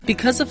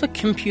Because of a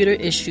computer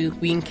issue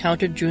we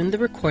encountered during the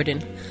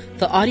recording,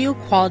 the audio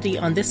quality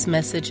on this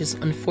message is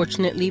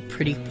unfortunately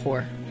pretty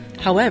poor.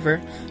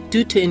 However,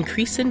 due to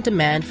increasing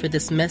demand for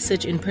this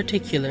message in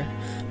particular,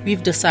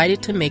 we've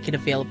decided to make it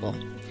available.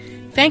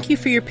 Thank you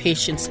for your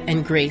patience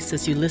and grace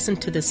as you listen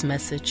to this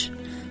message.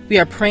 We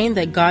are praying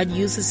that God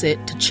uses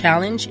it to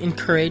challenge,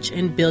 encourage,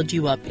 and build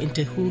you up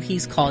into who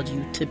He's called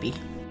you to be.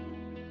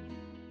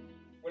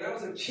 When I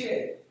was a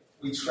kid,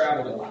 we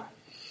traveled a lot.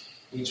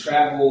 We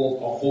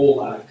traveled a whole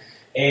lot.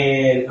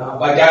 And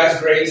by God's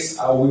grace,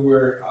 we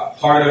were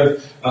part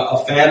of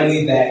a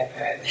family that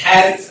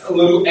had a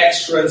little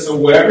extra. And so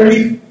wherever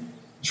we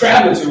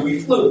traveled to, we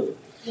flew.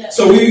 Yeah.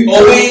 So we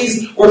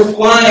always were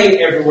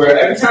flying everywhere.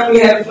 Every time we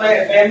had a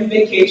family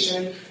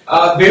vacation,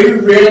 very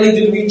rarely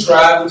did we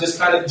drive. We just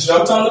kind of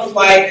jumped on the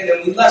flight and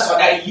then we left. So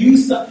I got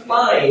used to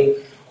flying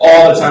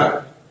all the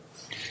time.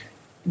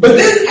 But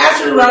then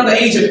after around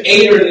the age of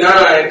 8 or 9,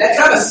 that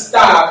kind of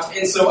stopped.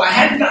 And so I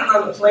hadn't gotten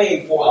on the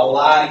plane for a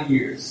lot of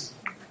years.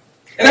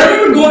 And I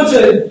remember going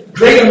to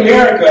Great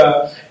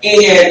America,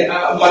 and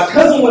my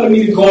cousin wanted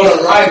me to go on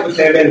a ride with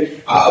him.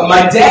 And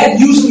my dad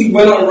usually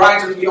went on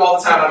rides with me all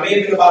the time. I may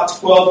have been about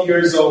 12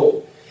 years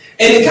old.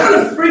 And it kind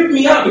of freaked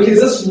me out because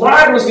this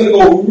ride was going to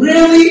go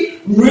really,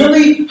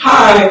 really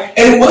high.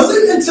 And it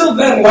wasn't until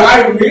then when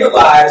I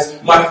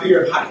realized my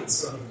fear of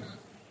heights.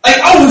 Like,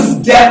 I was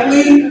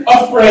deathly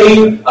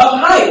afraid of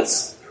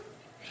heights.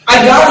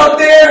 I got up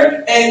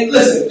there, and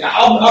listen,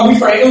 I'll be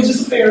frank, it was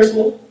just a Ferris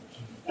wheel.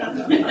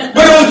 But it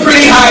was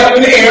pretty high up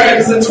in the air.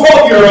 As a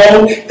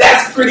 12-year-old,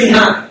 that's pretty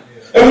high.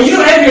 And when you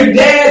don't have your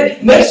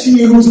dad next to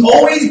you who's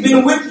always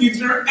been with you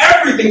through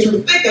everything,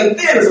 through thick and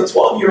thin as a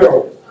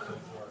 12-year-old,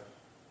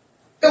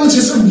 it was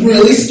just a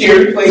really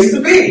scary place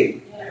to be.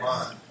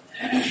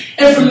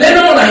 And from then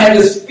on, I had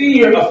this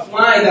fear of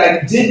flying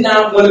that I did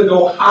not want to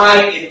go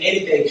high in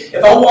anything.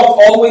 If I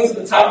walked all the way to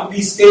the top of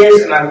these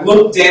stairs and I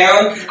looked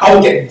down, I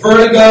would get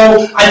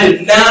vertigo. I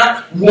did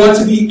not want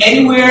to be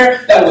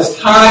anywhere that was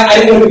high. I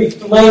didn't want to be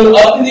thrown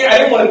up in there. I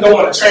didn't want to go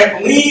on a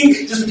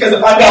trampoline just because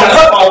if I got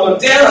up, I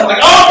would go down. I was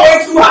like, oh,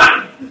 way too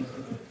high.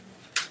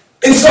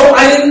 And so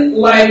I didn't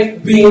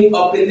like being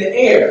up in the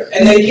air.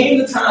 And then came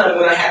the time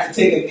when I had to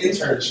take an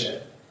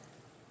internship.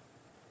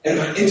 And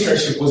my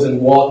internship was in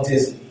Walt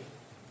Disney.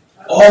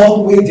 All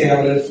the way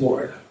down in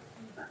Florida.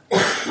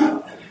 And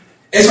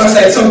so I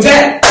said, so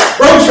Dad,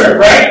 road trip,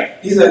 right?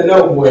 He said,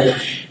 no, boy,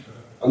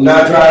 I'm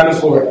not driving to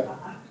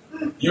Florida.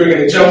 You're going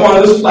to jump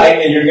on this flight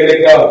and you're going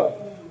to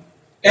go.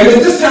 And at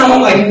this time,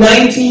 I'm like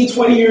 19,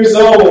 20 years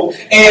old,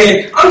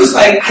 and I'm just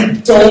like, I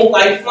don't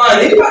like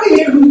flying. Anybody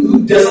here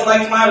who doesn't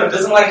like flying or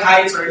doesn't like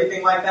heights or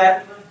anything like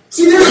that?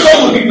 See, there's a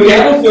couple of people here.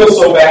 I don't feel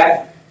so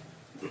bad.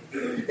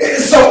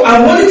 So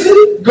I wanted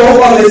to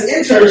go on this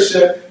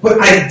internship,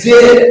 but I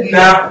did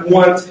not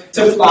want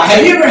to fly.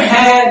 Have you ever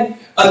had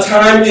a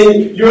time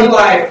in your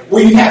life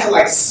where you had to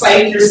like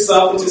psych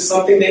yourself into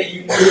something that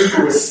you knew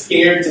you were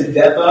scared to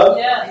death of?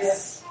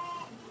 Yes.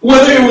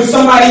 Whether it was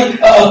somebody,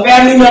 a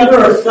family member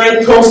or a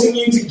friend coaxing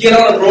you to get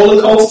on a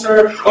roller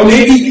coaster, or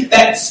maybe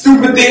that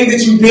stupid thing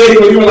that you did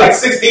when you were like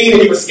 16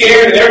 and you were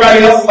scared and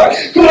everybody else was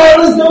like, come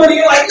on, let's do it. And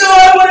you're like, no,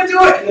 I want to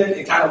do it. And then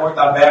it kind of worked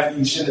out bad for you.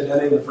 You shouldn't have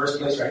done it in the first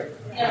place, right?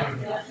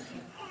 Yeah.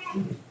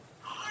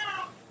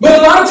 But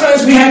a lot of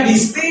times we have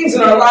these things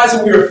in our lives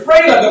that we're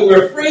afraid of, that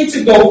we're afraid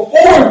to go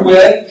forward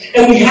with,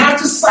 and we have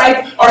to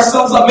psych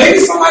ourselves up. Maybe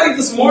somebody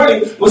this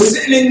morning was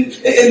sitting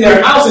in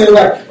their house and they're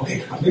like,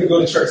 okay, I'm going to go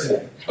to church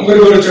today. I'm going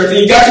to go to church. And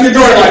you got to the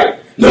door and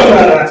like, no,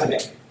 not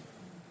today.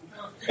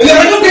 And they're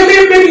like,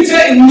 okay, maybe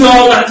today.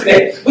 No, not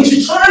today. But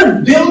you're trying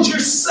to build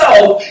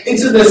yourself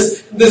into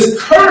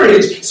this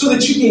courage so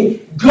that you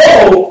can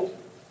go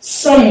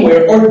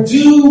somewhere or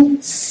do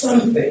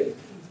something.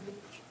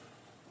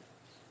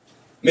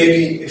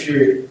 Maybe if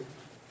you're a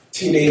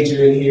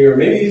teenager in here, or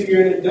maybe if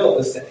you're an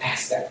adult, is to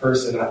ask that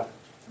person out.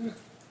 And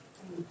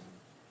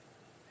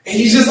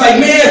he's just like,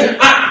 man,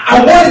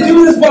 I want to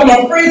do this, but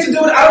I'm afraid to do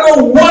it. I don't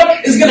know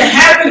what is going to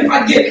happen if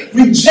I get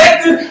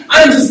rejected.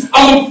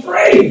 I'm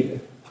afraid.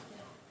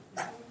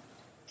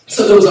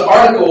 So there was an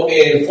article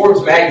in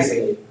Forbes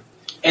magazine,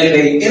 and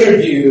they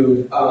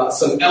interviewed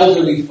some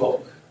elderly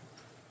folk.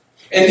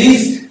 And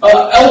these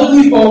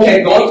elderly folk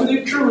had gone through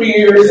their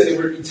careers, and they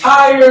were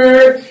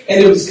retired,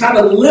 and they were just kind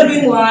of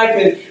living life,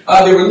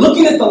 and they were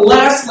looking at the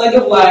last leg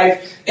of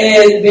life,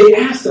 and they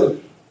asked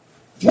them,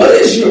 what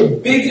is your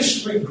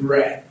biggest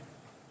regret?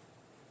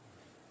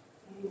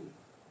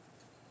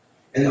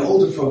 And the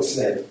older folks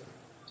said,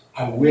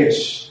 I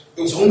wish,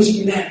 it was almost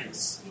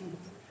unanimous,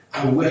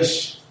 I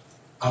wish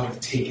I would have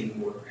taken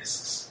more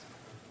risks.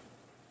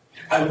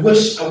 I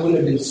wish I wouldn't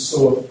have been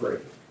so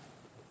afraid.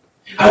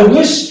 I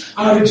wish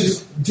I would have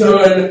just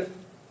done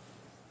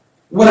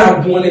what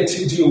I wanted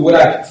to do, what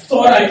I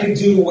thought I could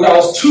do, what I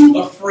was too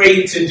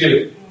afraid to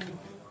do.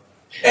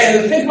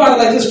 And think about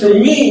it like this, for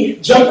me,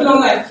 jumping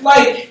on that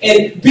flight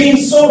and being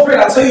so afraid,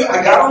 I'll tell you,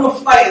 I got on the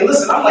flight, and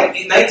listen, I'm like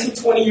 19,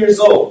 20 years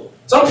old.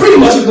 So I'm pretty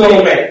much a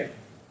grown man.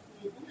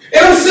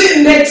 And I'm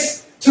sitting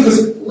next to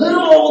this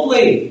little old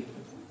lady.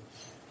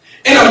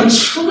 And I'm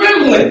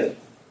trembling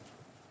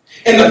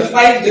And the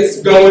flight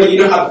gets going, and you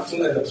know how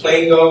the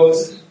plane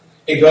goes?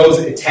 It goes,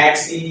 and it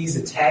taxis,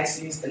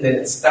 and then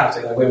it stops.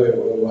 You're like, wait,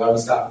 why are we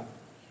stopping?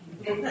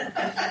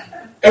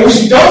 And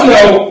what you don't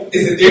know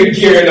is that they're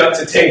gearing up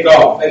to take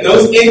off. And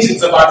those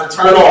engines are about to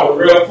turn on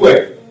real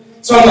quick.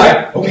 So I'm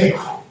like, okay,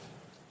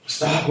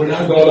 stop, we're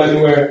not going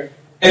anywhere.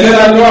 And then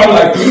I know, I'm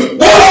like,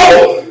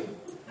 whoa!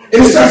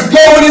 And it starts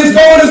going.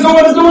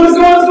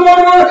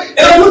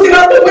 And I'm looking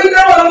out the window,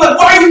 and I'm like,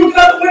 why are you looking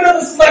out the window?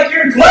 This is like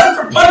you're a glutton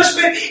for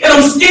punishment, and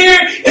I'm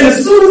scared. And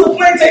as soon as the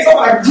plane takes off,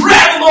 I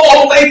grab the little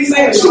old lady's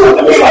hand and shoot her at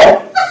the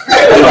wheel.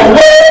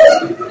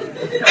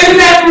 And then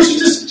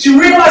afterwards, she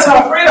realized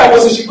how afraid I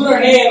was, and she put her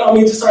hand on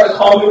me and just started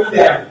calming me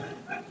down.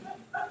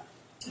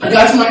 I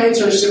got to my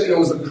internship, and it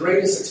was the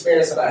greatest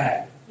experience that I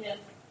had.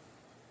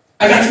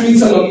 I got to meet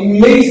some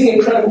amazing,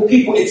 incredible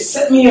people. It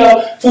set me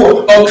up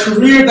for a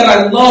career that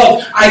I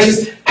loved. I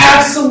just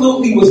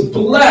absolutely was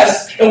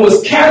blessed and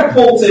was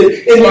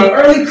catapulted in my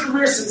early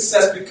career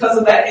success because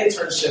of that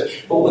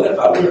internship. But what if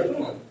I would have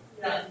gone?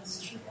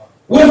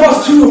 What if I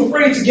was too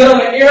afraid to get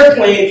on an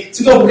airplane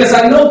to go? Because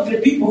I know there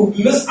are people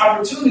who miss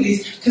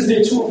opportunities because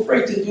they're too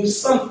afraid to do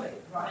something.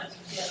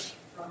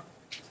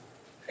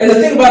 And the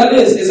thing about it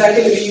is that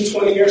going to be you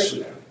 20 years from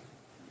now?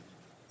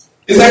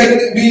 Is that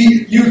going to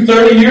be you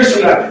 30 years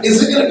from now?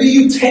 Is it going to be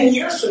you 10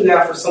 years from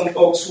now for some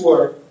folks who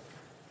are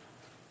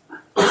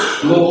a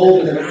little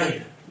older than I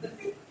am?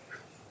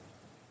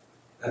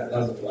 That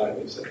was a polite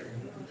way of saying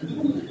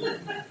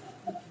it.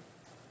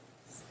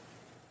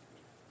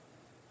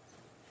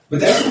 But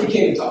that's what we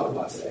came to talk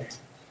about today.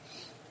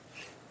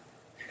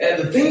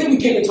 And the thing that we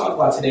came to talk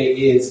about today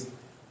is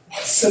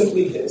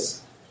simply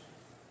this.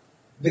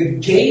 The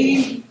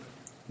game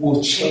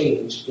will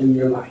change in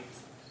your life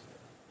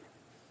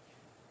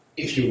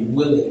if you're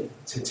willing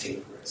to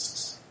take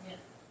risks.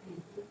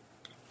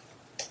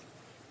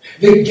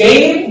 The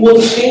game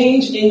will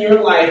change in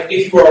your life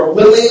if you are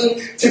willing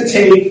to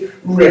take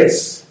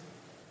risks.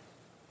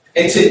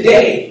 And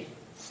today,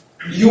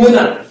 you and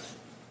I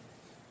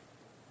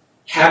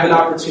have an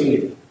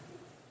opportunity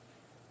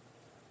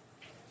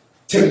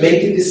to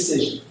make a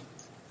decision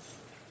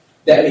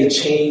that may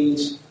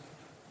change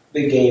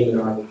the game in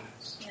our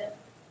lives.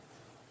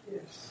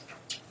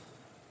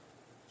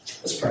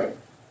 Let's pray.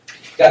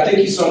 God, thank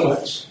you so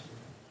much.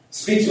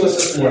 Speak to us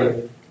this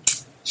morning.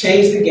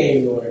 Change the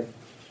game, Lord.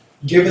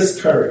 Give us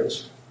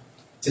courage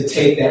to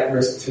take that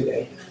risk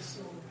today.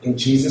 In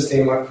Jesus'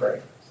 name I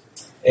pray.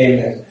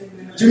 Amen.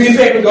 Do me a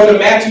favor, go to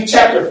Matthew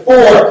chapter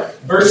 4,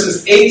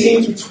 verses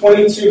 18 through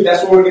 22.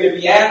 That's where we're going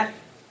to be at.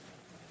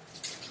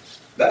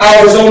 The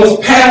hour's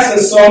almost past,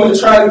 and so I'm going to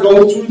try to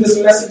go through this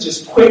message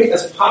as quick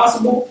as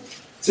possible.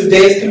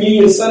 Today's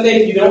Communion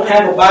Sunday. If you don't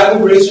have a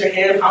Bible, raise your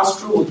hand. House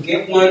crew will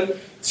get one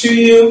to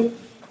you.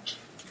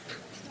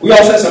 We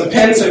also have some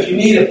pens, so if you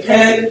need a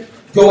pen,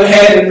 go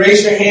ahead and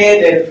raise your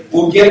hand, and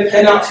we'll get a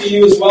pen out to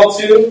you as well,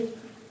 too.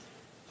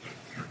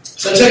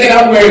 So check it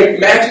out. We're in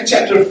Matthew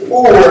chapter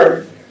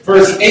 4,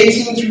 verse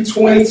 18 through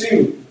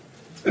 22.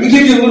 Let me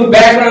give you a little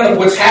background of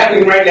what's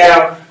happening right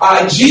now.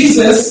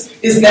 Jesus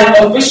is now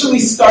officially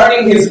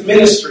starting his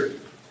ministry.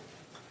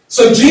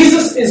 So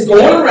Jesus is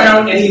going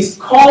around, and he's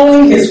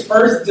calling his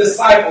first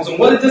disciples. And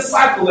what a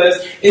disciple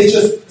is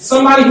just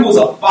somebody who is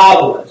a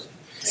follower.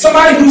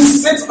 Somebody who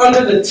sits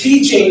under the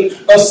teaching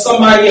of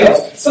somebody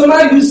else.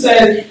 Somebody who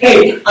says,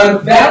 hey, I'm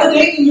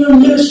validating your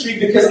ministry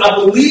because I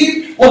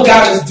believe what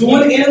God is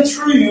doing in and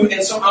through you,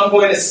 and so I'm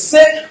going to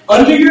sit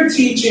under your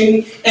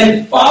teaching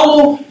and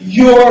follow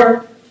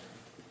your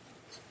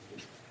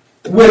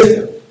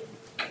wisdom.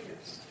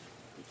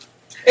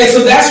 And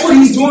so that's what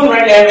he's doing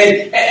right now.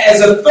 And as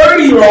a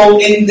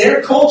 30-year-old in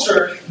their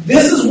culture,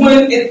 this is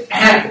when it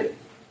happened.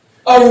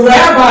 A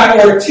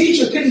rabbi or a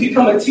teacher couldn't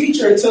become a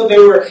teacher until they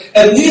were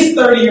at least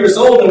 30 years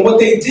old. And what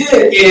they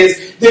did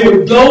is they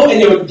would go and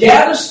they would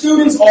gather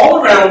students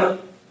all around them,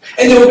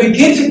 and they would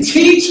begin to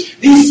teach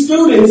these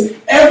students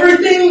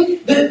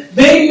everything that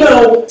they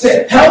know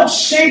to help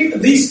shape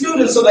these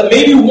students so that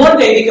maybe one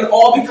day they can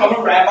all become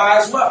a rabbi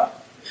as well.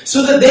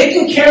 So that they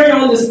can carry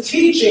on this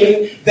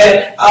teaching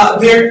that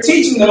they're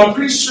teaching them. I'm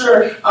pretty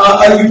sure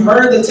you've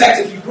heard the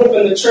text if you grew up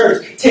in the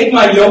church. Take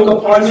my yoke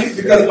upon you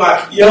because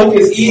my yoke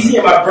is easy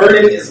and my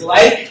burden is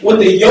light. What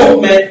the yoke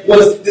meant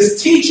was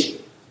this teaching.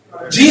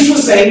 Jesus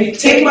was saying,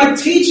 take my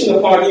teaching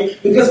upon you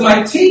because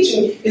my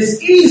teaching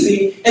is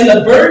easy and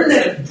the burden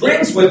that it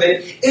brings with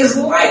it is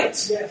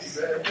light. Yes.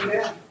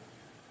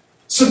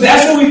 So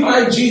that's where we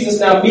find Jesus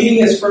now meeting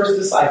his first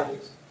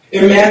disciples.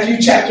 In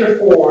Matthew chapter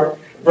 4,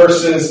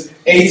 verses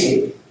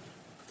 18.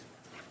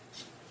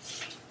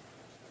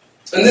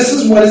 And this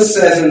is what it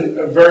says in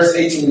verse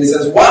 18. It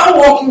says, while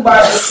walking by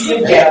the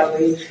Sea of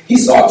Galilee, he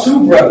saw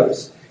two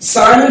brothers,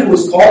 Simon, who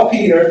was called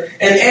Peter,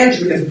 and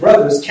Andrew, his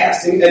brothers,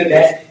 casting a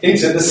net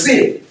into the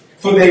sea,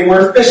 for they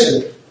were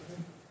fishermen.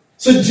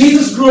 So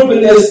Jesus grew up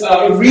in this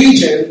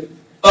region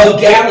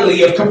of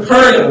Galilee, of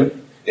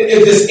Capernaum, in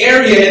this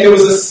area, and there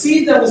was a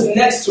sea that was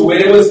next to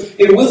it.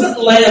 It wasn't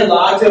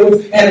landlocked.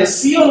 It had a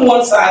sea on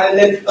one side, and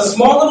then a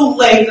small little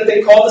lake that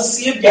they call the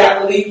Sea of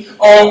Galilee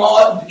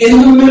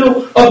in the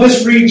middle of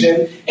this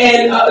region.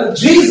 And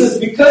Jesus,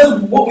 because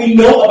of what we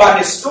know about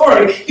his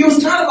story, he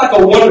was kind of like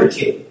a wonder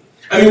kid.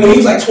 I mean, when he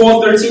was like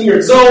 12, 13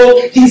 years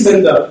old, he's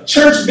in the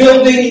church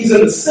building, he's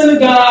in the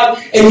synagogue,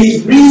 and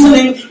he's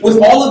reasoning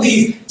with all of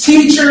these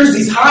teachers,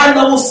 these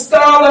high-level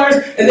scholars,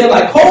 and they're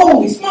like,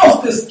 holy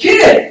smokes, this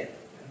kid!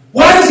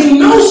 Why does he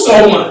know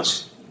so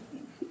much?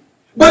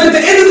 But at the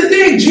end of the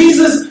day,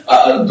 Jesus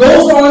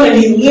goes on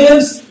and he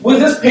lives with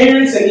his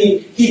parents and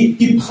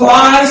he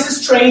plies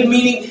his trade,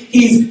 meaning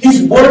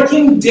he's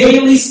working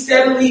daily,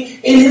 steadily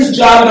in his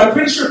job. And I'm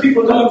pretty sure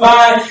people are coming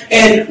by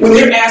and when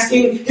they're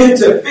asking him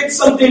to fix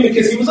something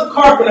because he was a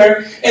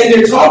carpenter, and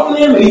they're talking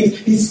to him and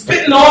he's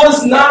spitting all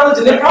this knowledge,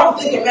 and they're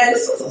probably thinking, man,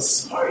 this is a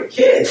smart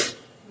kid.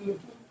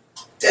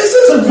 This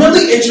is a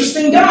really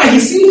interesting guy. He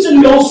seems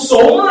to know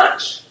so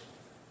much.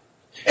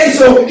 And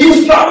so he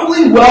was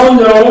probably well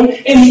known,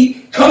 and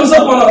he comes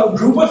up on a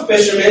group of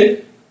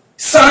fishermen,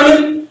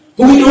 Simon,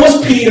 who we know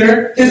as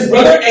Peter, his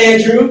brother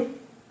Andrew,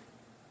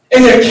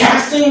 and they're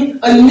casting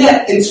a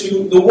net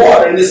into the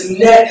water. And this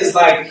net is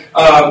like,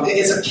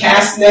 it's a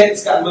cast net.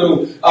 It's got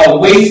little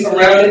weights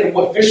around it. And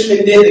what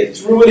fishermen did, they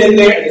threw it in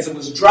there. And as it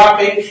was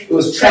dropping, it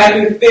was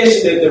trapping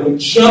fish. And then they would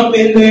jump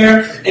in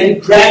there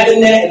and grab the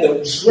net. And they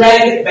would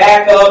drag it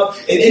back up.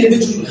 And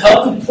individuals would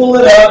help them pull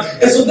it up.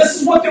 And so this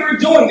is what they were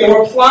doing. They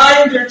were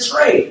applying their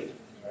trade.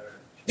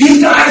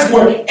 These guys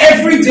were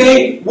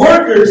everyday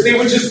workers. They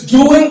were just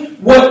doing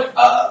what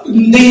they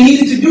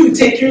needed to do to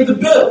take care of the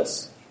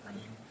bills.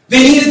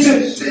 They needed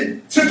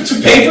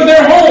to pay for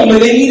their home, and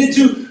they needed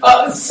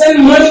to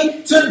send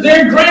money to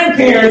their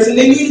grandparents, and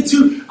they needed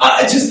to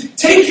just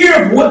take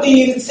care of what they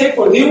needed to take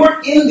for. They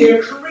were in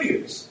their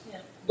careers,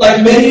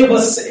 like many of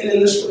us sitting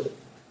in this room.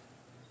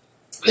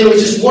 They were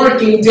just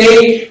working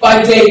day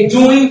by day,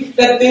 doing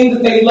that thing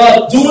that they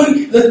loved,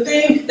 doing the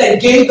thing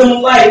that gave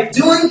them life,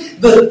 doing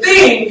the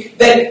thing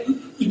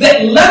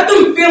that left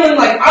them feeling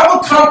like,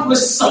 I've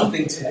accomplished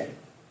something today.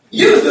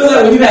 You ever feel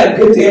that when you had a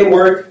good day at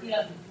work?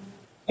 Yeah.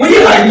 When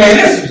you're like, man,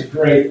 this is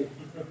great.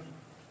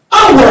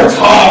 I worked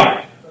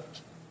hard.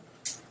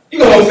 You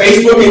go on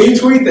Facebook and you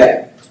tweet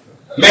that.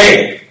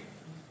 Man.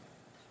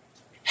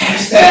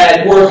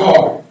 Hashtag work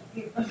hard.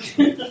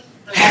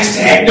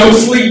 Hashtag no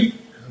sleep.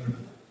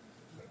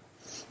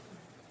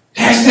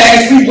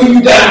 Hashtag sleep when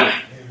you die.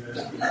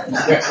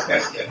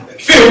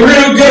 Feel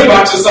real good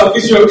about yourself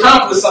because you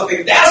accomplished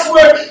something. That's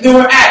where they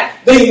were at.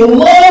 They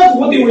loved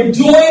what they were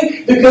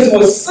doing because it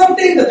was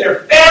something that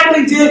their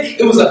family did.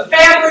 It was a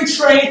family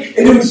trade,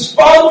 and it was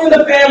following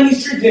the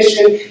family's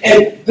tradition.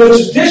 And the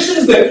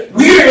traditions that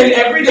we're in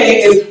every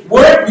day is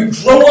work. We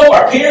grow up.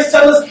 Our parents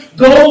tell us,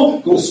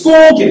 go to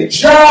school, get a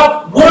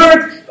job,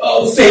 work,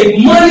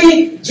 save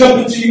money,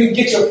 jump into you,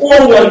 get your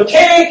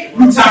 401k,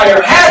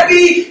 retire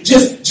happy,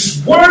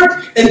 just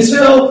work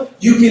until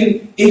you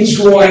can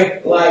enjoy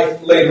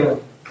life later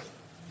on.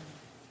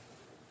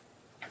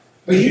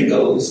 But here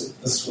goes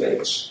the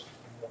switch.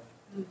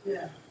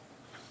 Yeah.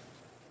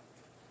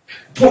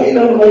 Point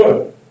number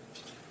one.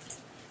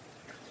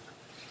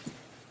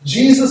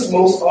 Jesus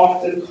most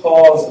often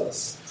calls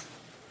us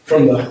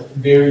from the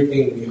very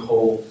thing we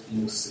hold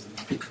most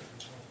significant.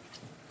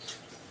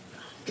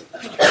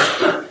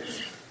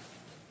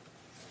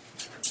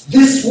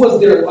 This was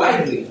their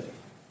livelihood.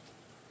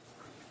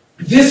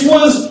 This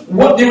was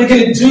what they were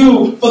going to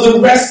do for the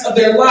rest of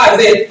their lives.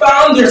 They had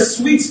found their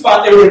sweet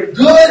spot. They were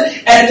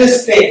good at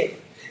this thing.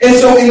 And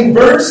so in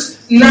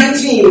verse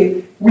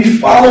 19, we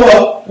follow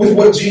up with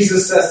what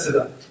Jesus says to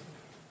them.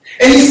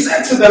 And he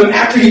said to them,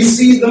 after he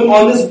sees them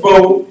on this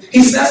boat,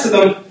 he says to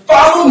them,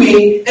 follow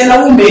me, and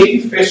I will make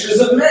you fishers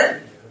of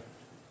men.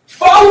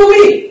 Follow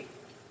me.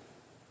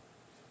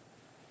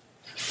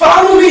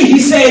 Follow me.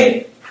 He's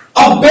saying,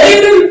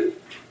 abandon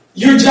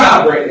your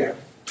job right now.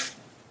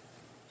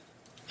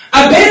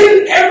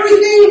 Abandon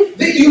everything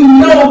that you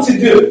know to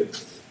do.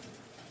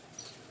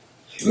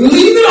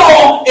 Leave it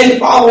all and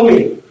follow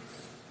me.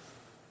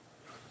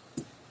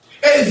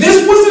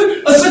 This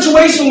wasn't a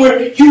situation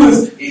where he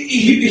was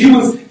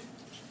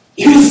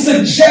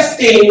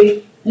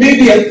suggesting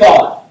maybe a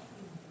thought.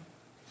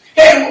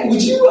 Hey,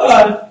 would you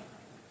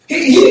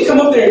he didn't come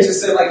up there and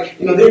just say, like,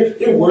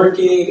 they're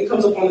working. He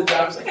comes up on the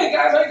job and says, hey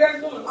guys, how you guys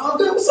doing? Oh,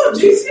 good, what's up,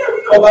 Jesus? Yeah,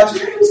 we know about you.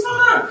 Hey, what's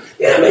going on?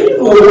 Yeah, man, you're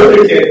doing what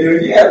a kid,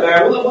 dude. Yeah,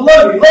 man, we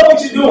love you. Love what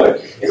you're doing.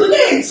 He's like,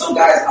 hey, so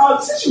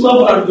guys, since you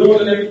love what I'm doing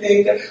and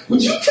everything,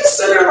 would you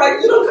consider, like,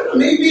 kind of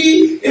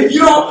maybe if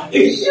you have a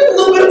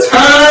little bit of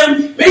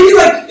time, maybe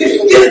like if you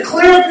can get to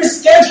clear up your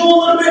schedule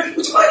a little bit,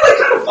 would you mind like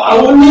kind of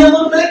following me a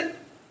little bit?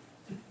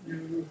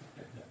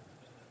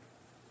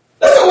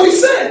 That's not what he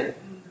said.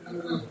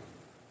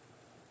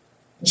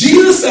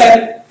 Jesus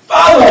said,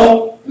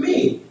 follow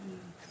me.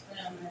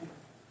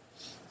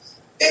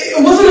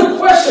 It wasn't a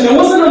question. It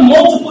wasn't a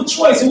multiple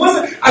choice. It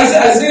wasn't,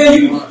 Isaiah,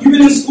 you've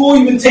been in school,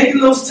 you've been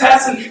taking those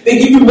tests, and they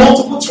give you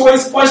multiple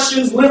choice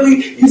questions.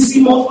 Lily, you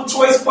see multiple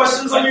choice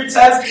questions on your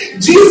test.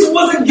 Jesus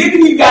wasn't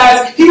giving you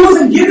guys, he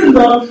wasn't giving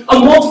them a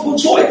multiple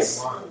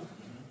choice.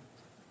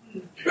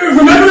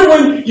 Remember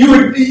when you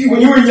were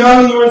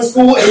young, you were in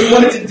school, and you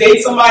wanted to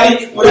date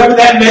somebody, whatever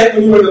that meant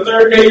when you were in the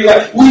third grade, you're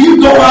like, will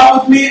you go out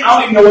with me? I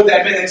don't even know what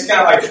that meant. It's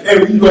kind of like, hey,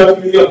 will you go out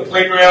with me on the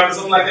playground or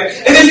something like that?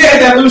 And then you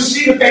had that little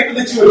sheet of paper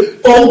that you would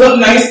fold up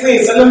nicely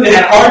and send them that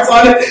had hearts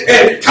on it.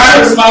 And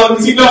Tyler was smiling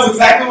because he knows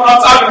exactly what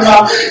I'm talking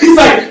about. He's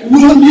like,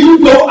 will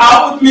you go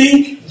out with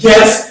me?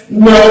 Yes,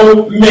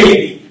 no,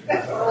 maybe.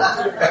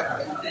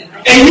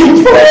 And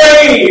you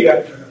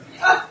prayed.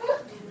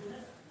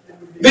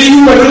 Then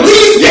you would at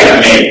least get a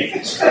maybe.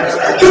 Because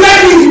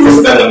that means you were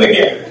still in the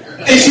game.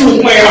 And she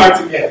was playing hard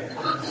together.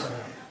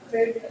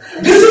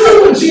 This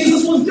isn't what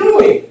Jesus was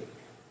doing.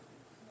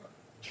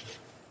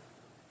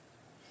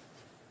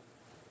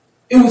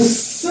 It was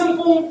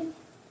simple,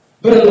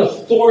 but an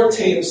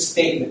authoritative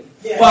statement.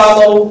 Yes.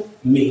 Follow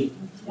me.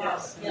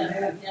 Yes.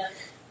 Yes.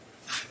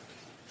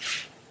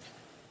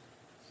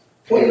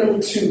 Point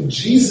number 2,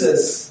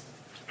 Jesus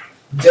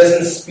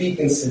doesn't speak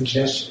in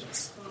suggestions.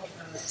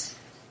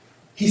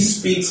 He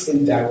speaks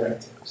in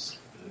directives.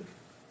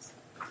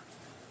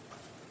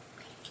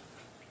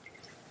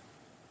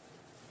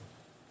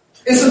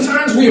 And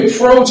sometimes we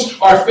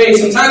approach our faith,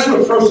 sometimes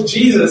we approach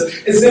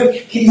Jesus as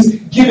if he's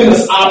giving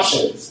us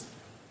options.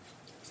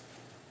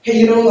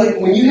 Hey, like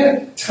when you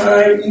have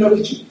time,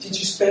 did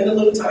you spend a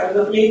little time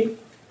with me?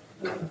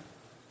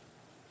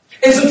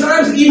 And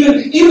sometimes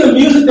even the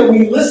music that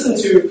we listen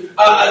to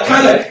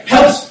kind of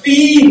helps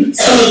feed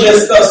some of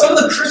this stuff. Some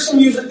of the Christian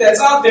music that's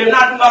out there,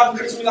 not about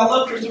Christian music. I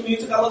love Christian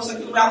music. I love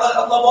secular music. I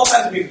love all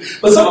kinds of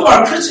music. But some of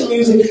our Christian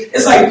music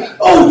is like,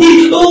 oh,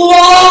 he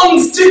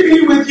longs to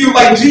be with you,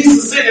 like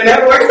Jesus sitting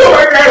there. Like, oh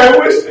my God, I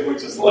wish they would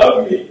just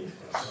love me.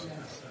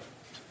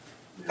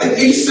 Like, are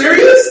you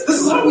serious?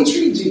 This is how we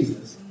treat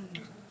Jesus.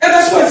 And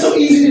that's why it's so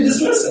easy to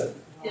dismiss him.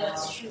 Yeah,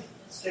 that's true.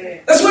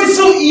 That's why it's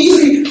so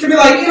easy to be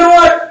like, you know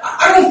what?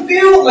 I don't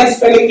feel like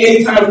spending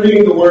any time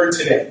reading the Word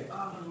today.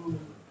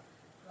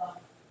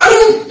 I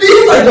don't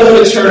feel like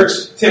going to church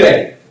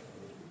today.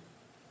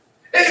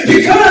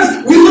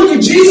 Because we look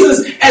at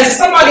Jesus as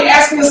somebody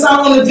asking us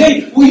out on a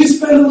date. Will you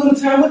spend a little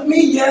time with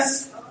me?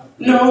 Yes.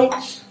 No.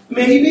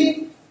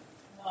 Maybe.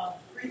 Wow.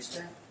 Preach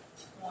that.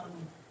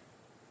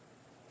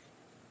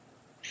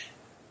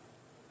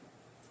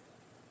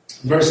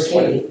 Verse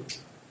 20.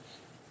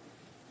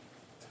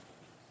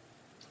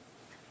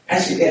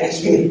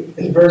 Actually,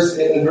 in verse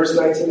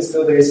 19 is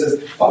still there. It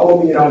says,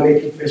 follow me and I'll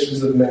make you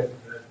fishers of men.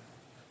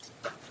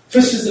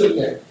 Fishers of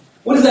men.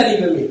 What does that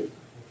even mean?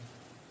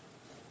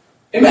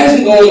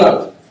 Imagine going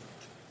up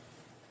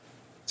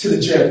to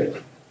the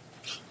gym.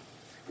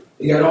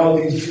 You got all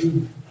these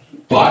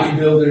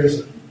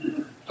bodybuilders.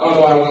 I don't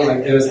know why I went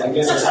like this. I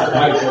guess that's how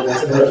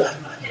bodybuilders work.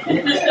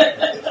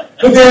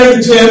 But they're in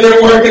the gym,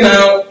 they're working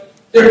out,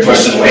 they're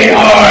pushing way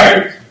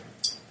hard.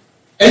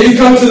 And you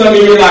come to them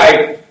and you're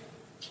like,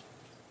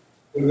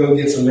 we're going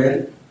to get some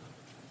men.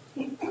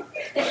 And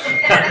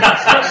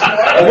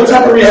what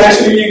type of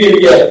reaction are you going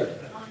to get?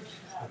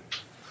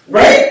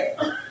 Right?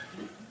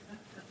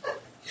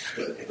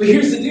 But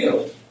here's the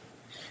deal.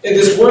 In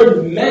this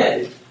word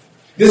men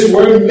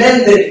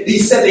that he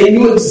said they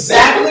knew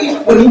exactly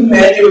what he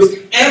meant. It was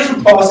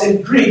anthropos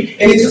in Greek,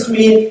 and it just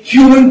means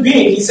human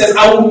being. He says,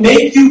 I will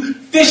make you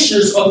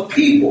fishers of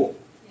people.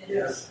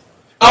 Yes.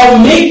 I'll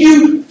make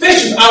you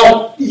fishers.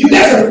 You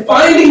guys are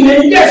finding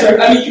men. You guys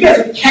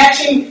are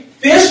catching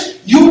fish.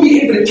 You'll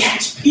be able to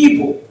catch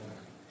people.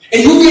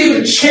 And you'll be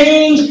able to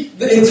change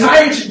the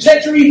entire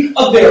trajectory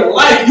of their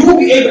life. You will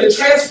be able to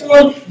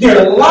transform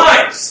their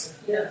lives.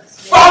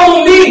 Yes.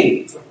 Follow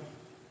me.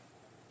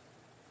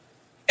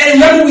 And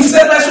remember we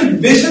said last week,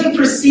 vision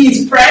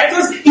precedes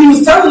practice. He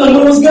was telling them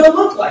what it was going to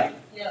look like.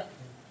 Yeah.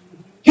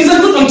 He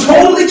said, look, I'm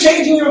totally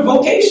changing your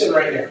vocation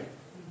right now.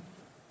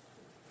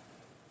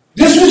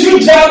 This was your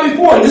job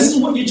before, and this is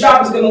what your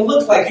job is going to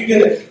look like. You're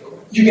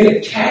going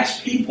to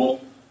catch people,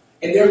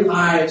 and their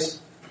lives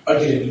are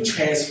going to be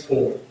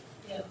transformed.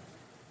 Yeah.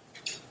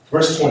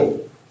 Verse 20.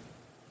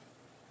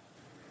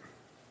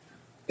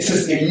 It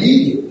says,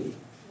 immediately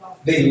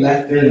they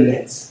left their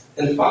nets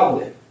and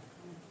followed him.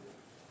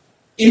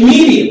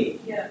 Immediately.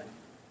 Yeah.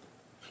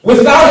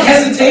 Without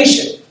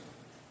hesitation.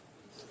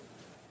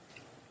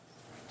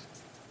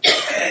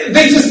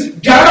 They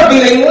just got up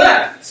and they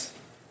left.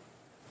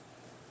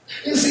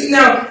 You see,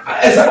 now,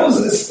 as I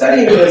was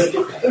studying this,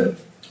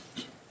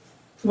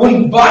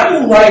 when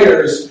Bible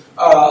writers,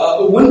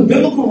 when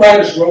biblical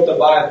writers wrote the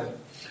Bible,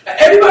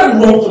 everybody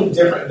wrote from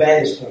different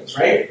vantage points,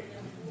 right?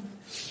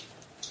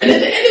 And at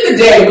the end of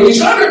the day, when you're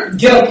trying to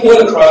get a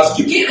point across,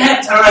 you can't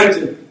have time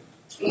to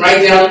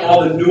write down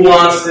all the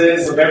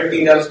nuances of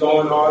everything that's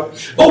going on.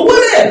 But what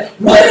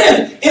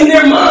if in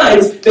their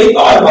minds they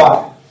thought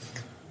about it?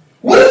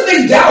 What if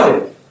they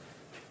doubted?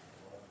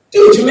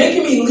 Dude, you're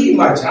making me leave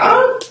my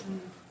job?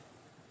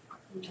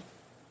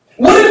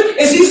 What if,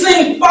 as he's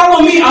saying,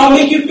 follow me, I'll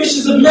make you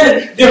fishers of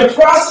men, they're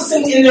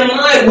processing in their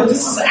mind what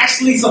this is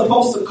actually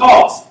supposed to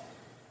cost.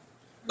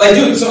 Like,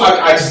 dude, so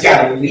I just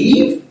gotta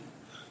leave?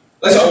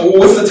 Like, so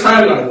what's the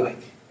timeline like?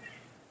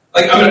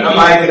 Like, am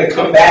I going to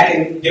come back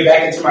and get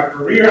back into my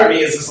career? I mean,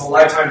 is this a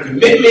lifetime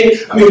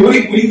commitment? I mean, what are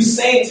you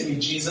saying to me,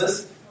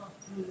 Jesus?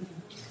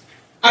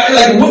 What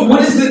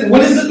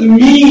does it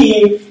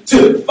mean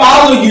to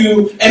follow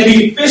you and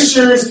be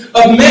fishers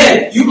of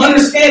men? You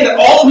understand that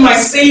all of my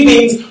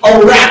savings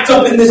are wrapped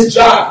up in this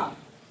job.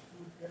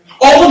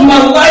 All of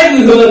my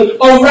livelihood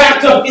are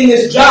wrapped up in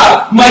this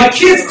job. My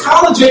kids'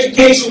 college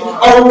education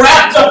are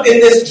wrapped up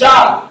in this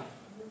job.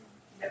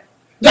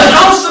 The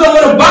house that I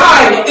want to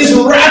buy is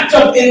wrapped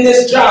up in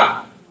this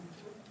job.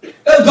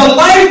 The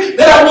life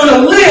that I want to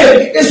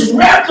live is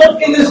wrapped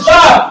up in this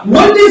job.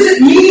 What does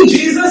it mean,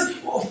 Jesus?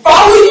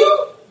 Follow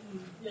you?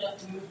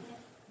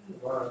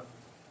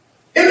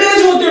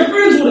 Imagine what their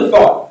friends would have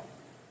thought.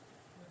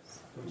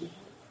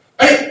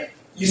 Right?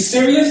 You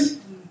serious?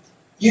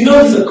 You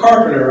know he's a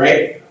carpenter,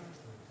 right?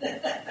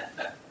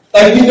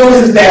 Like, you know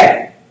his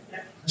dad,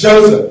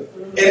 Joseph.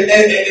 And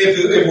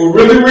if we're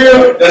really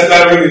real, that's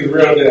not really the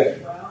real dad.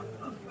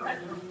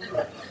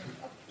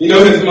 You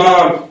know his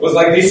mom was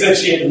like, they said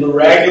she had a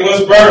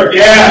miraculous birth.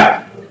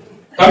 Yeah.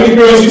 How many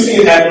girls you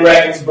seen have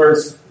miraculous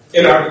births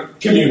in our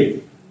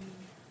community?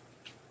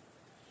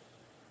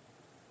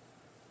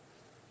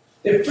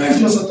 Their friends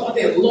must have thought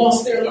they had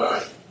lost their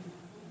mind.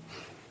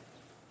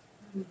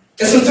 And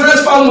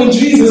sometimes following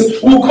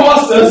Jesus will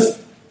cost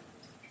us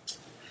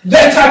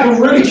that type of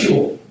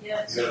ridicule.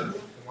 Yes. Yeah.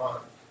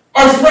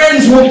 Our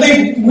friends will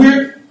think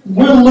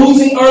we're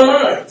losing our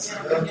minds.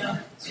 Yeah.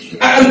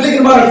 I'm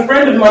thinking about a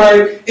friend of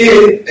mine.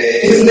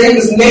 His name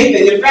is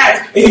Nathan. In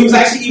fact, and he was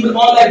actually even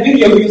on that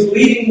video. He was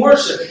leading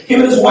worship.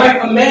 Him and his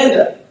wife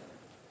Amanda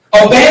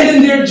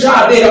abandoned their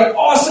job. They had an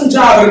awesome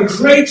job at a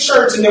great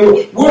church, and they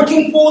were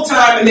working full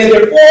time, and they had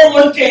their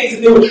 401ks,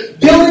 and they were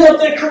building up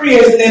their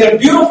careers, and they had a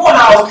beautiful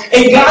house.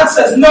 And God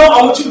says, "No,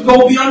 I want you to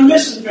go be on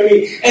mission for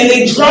me." And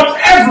they dropped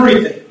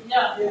everything.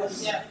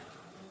 Yeah.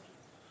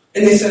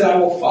 And they said, "I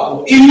will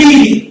follow."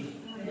 Immediately.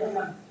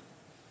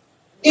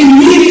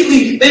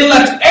 Immediately, they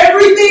left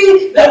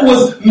everything that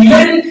was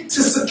meant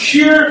to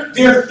secure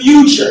their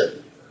future.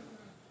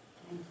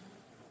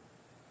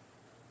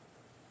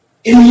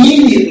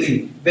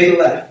 Immediately, they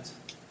left.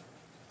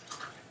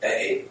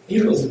 Hey,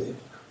 here goes the deal.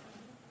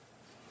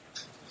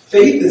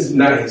 Faith is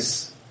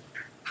nice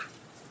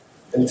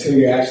until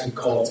you're actually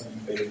called to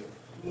be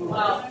faithful.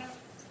 Wow.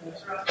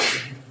 That's right.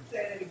 Say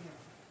that again.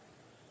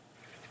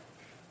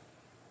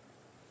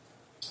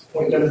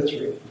 Point number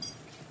 3.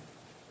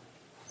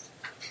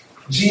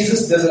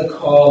 Jesus doesn't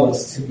call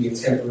us to be a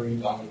temporary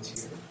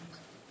volunteer,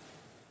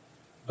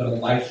 but a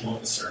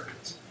lifelong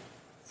servant.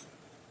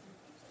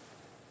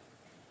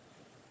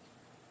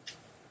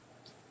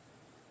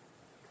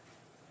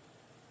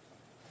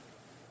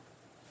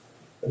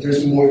 But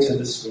there's more to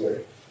the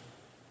story.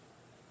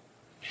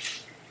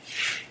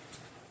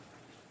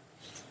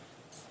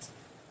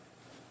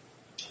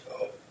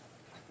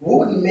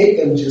 What would make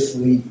them just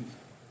leave?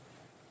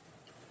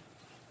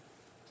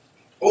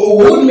 Or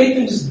what would make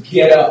them just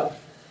get up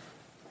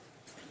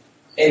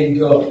and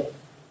go?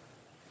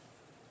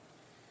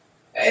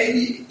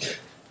 Hey,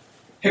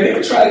 have you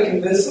ever tried to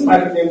convince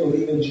somebody they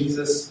believe in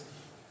Jesus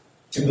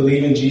to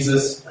believe in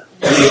Jesus and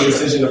make a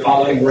decision to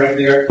follow him right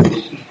there?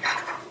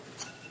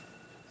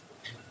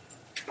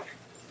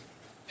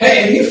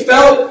 Hey, have you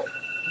felt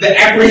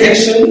the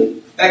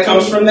apprehension that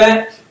comes from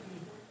that?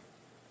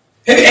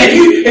 Have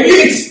you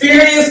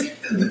experienced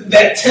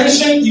that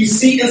tension you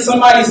see in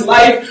somebody's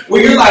life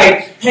where you're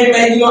like, hey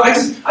man, I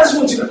just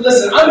want you to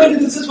listen. I made the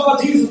decision to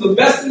follow Jesus, the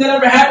best thing that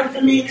ever happened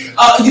for me.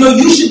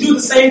 You should do the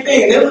same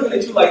thing. And they're looking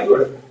at you like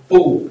you're a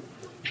fool.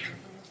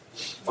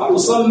 Follow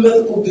some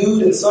mythical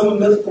dude in some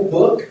mythical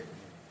book.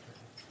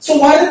 So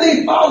why did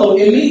they follow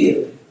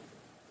immediately?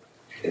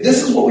 And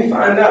this is what we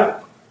find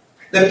out.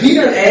 That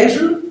Peter and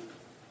Andrew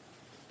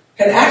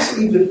had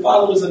actually been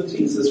followers of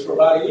Jesus for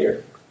about a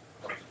year.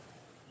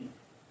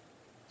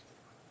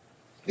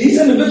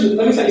 These individuals,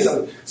 let me tell you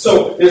something.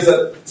 So there's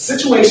a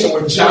situation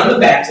where John the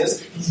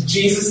Baptist, he's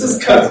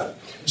Jesus' cousin.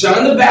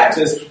 John the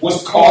Baptist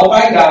was called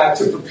by God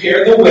to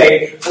prepare the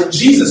way for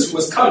Jesus who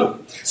was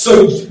coming.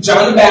 So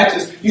John the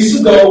Baptist used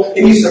to go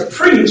and used to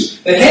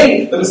preach that,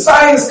 hey, the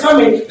Messiah is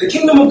coming, the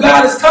kingdom of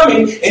God is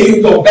coming, and he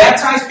would go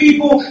baptize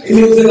people, and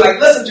he was like,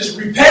 listen, just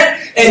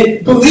repent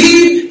and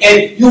believe,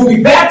 and you'll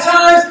be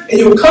baptized, and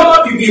you'll come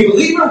up, you'll be a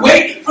believer,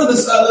 wait for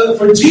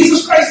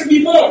Jesus Christ to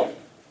be born.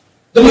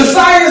 The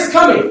Messiah is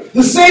coming.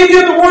 The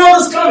Savior of the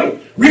world is coming.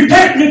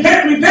 Repent,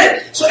 repent,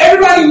 repent. So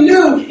everybody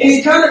knew, and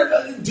he kind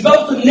of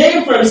developed a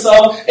name for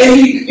himself, and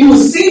he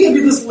was seen to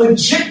be this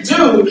legit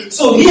dude.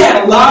 So he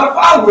had a lot of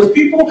followers.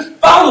 People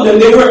followed him.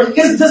 They were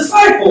his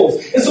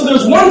disciples. And so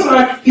there's one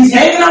time he's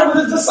hanging out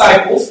with his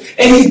disciples,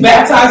 and he's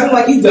baptizing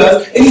like he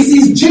does, and he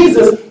sees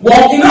Jesus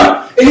walking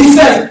up. And he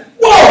says,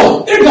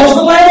 whoa, there goes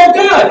the Lamb of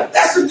God.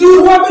 That's the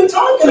dude who I've been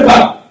talking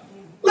about.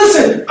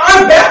 Listen,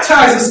 I baptized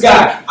baptize this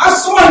guy. I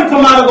saw him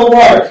come out of the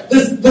water.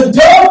 The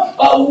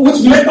dove,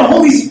 which meant the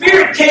Holy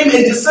Spirit, came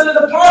and descended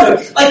upon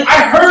him. Like,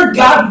 I heard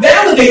God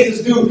validate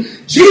this dude.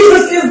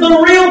 Jesus is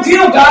the real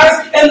deal,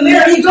 guys. And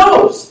there he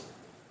goes.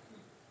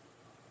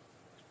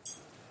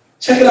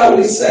 Check it out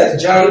what he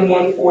says. John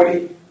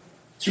 1:40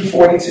 through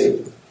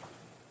 42. It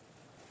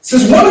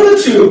says, one of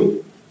the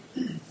two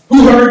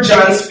who heard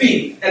John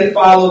speak and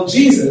followed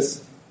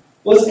Jesus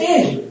was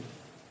Andrew,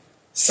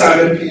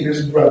 Simon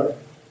Peter's brother.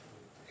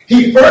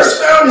 He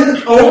first found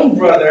his own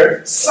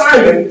brother,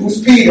 Simon,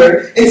 who's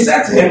Peter, and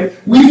said to him,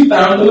 we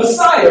found the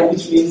Messiah,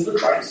 which means the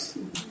Christ.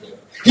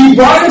 He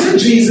brought him to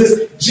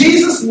Jesus.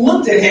 Jesus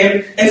looked at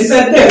him and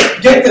said this.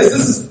 Get this.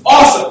 This is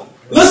awesome.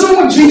 Listen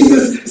what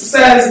Jesus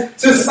says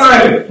to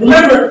Simon.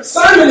 Remember,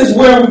 Simon is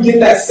where we get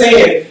that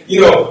saying,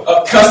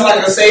 cuss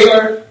like a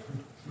sailor.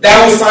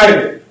 That was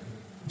Simon.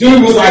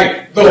 Dude was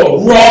like the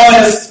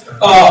rawest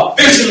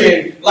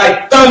fisherman,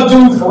 like thug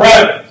dude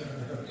forever.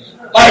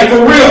 Like,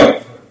 for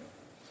real.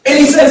 And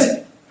he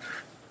says,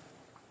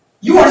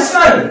 you are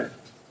Simon,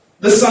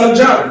 the son of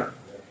John.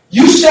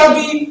 You shall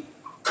be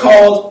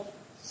called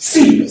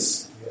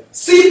Cephas.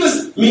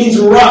 Cephas means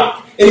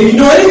rock. And if you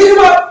know anything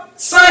about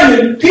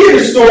Simon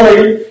Peter's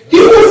story, he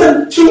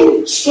wasn't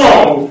too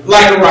strong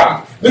like a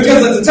rock.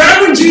 Because at the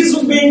time when Jesus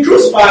was being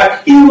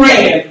crucified, he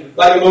ran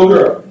like a little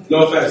girl.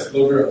 No offense,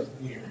 little girls.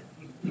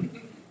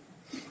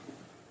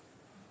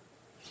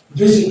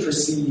 Vision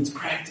precedes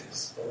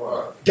practice.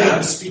 God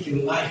was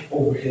speaking life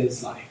over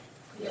his life.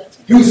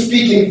 He was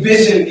speaking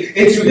vision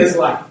into his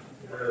life.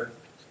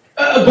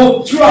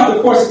 But throughout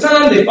the course of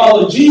time, they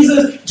followed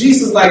Jesus.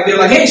 They're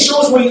like, hey,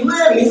 show us where you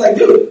live. And he's like,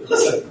 dude,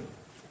 listen,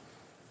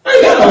 I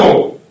ain't got no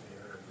home.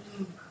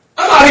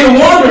 I'm out here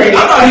wandering.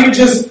 I'm out here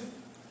just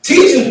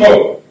teaching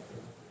folk.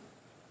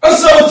 And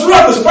so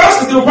throughout this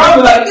process, they were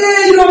probably like,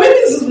 maybe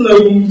this isn't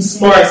the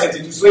smartest thing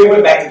to do. So they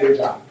went back to their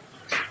job.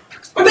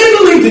 But they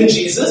believed in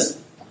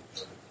Jesus.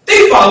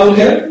 They followed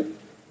him.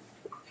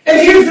 And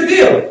here's the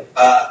deal.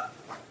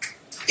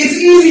 It's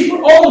easy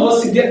for all of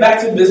us to get back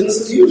to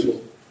business as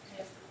usual.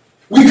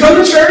 We come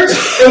to church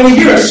and we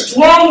hear a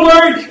strong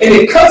word and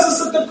it cuts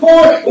us at the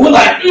core and we're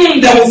like,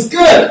 that was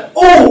good.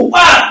 Oh,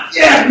 wow.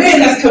 Yeah, man,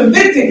 that's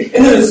convicting.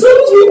 And then as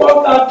soon as we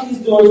walk out these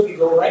doors, we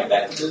go right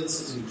back to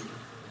business as usual.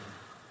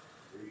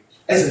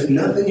 As if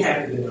nothing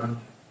happened in our life.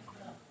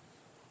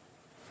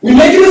 We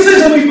make a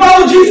decision. We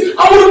follow Jesus.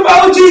 I want to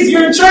follow Jesus.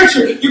 You're in church.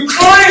 You're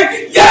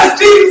crying. Yes,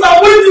 Jesus,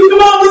 I'm with you. Come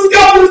on, let's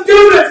go. Let's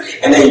do this.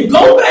 And then you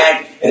go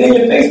back and then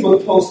your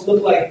Facebook posts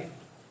look like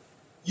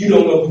you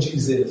don't know who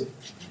Jesus is.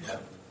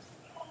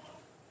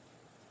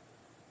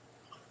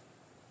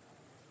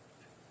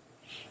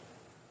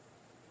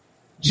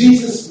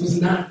 Jesus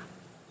was not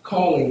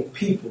calling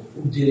people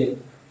who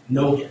didn't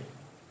know him.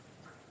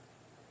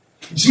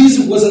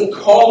 Jesus wasn't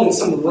calling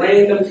some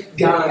random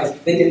guys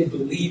that didn't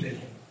believe in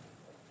him.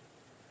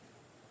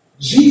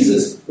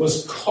 Jesus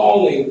was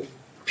calling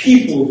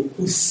people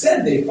who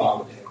said they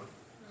followed him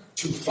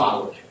to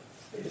follow him.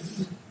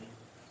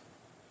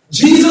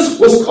 Jesus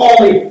was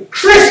calling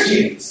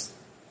Christians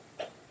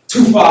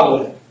to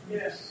follow him.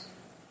 Yes.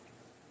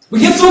 We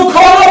get so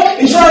caught up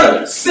in trying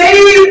to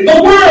save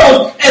the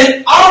world,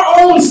 and our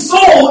own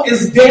soul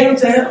is damned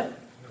to hell.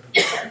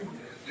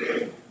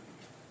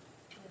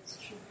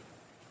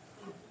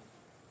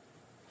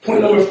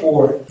 Point number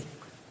 4.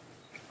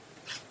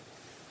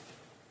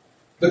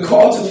 The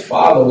call to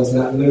follow is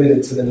not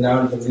limited to the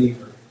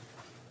non-believer,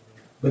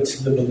 but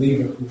to the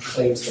believer who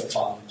claims to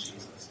follow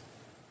Jesus.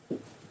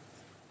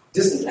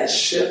 Doesn't that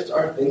shift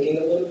our thinking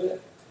a little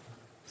bit?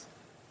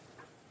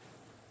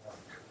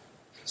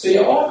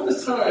 So all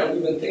this time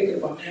we've been thinking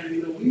about,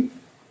 there's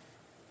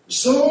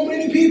so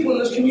many people in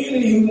this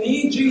community who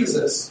need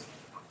Jesus.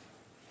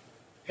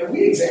 Have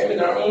we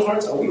examined our own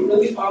hearts? Are we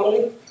really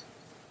following?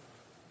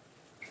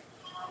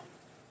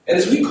 And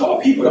as we call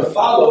people to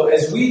follow,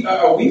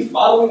 are we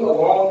following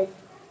along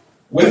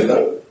with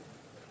them?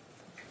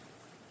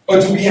 Or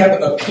do we have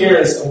an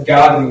appearance of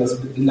godliness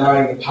but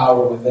denying the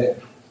power within?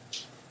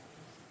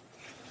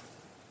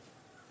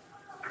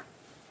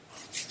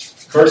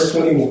 Verse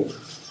 21.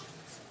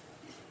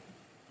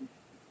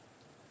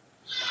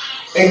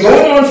 And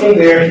going on from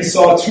there, he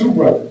saw 2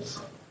 brothers,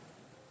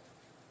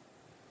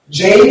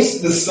 James,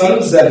 the son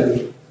of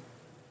Zebedee,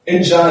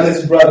 and John,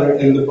 his brother,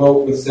 in the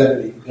boat with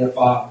Zebedee, their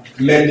father,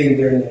 mending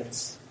their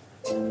nets.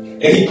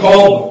 And he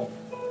called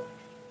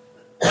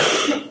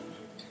them.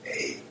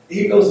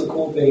 Here goes the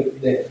cool thing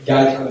that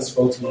God kind of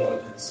spoke to me on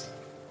this.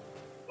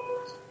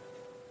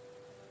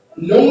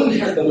 No one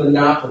has the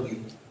monopoly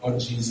on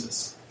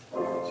Jesus.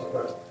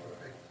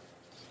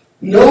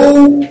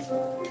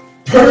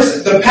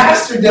 The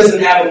pastor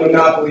doesn't have a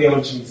monopoly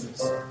on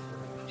Jesus.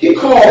 He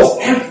calls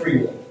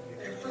everyone.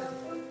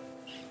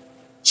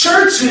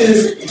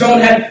 Churches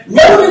don't have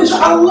relevant.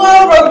 I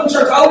love relevant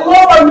church. I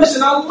love our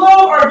mission. I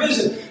love our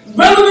vision.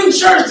 Relevant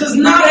church does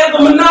not have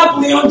a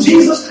monopoly on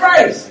Jesus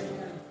Christ.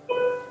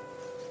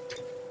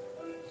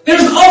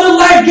 There's other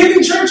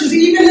life-giving churches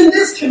even in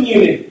this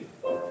community.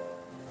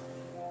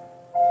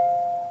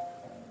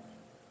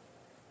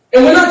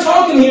 And we're not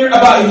talking talking here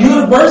about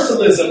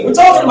universalism. We're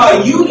talking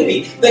about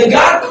unity. That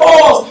God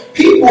calls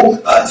people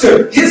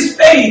to his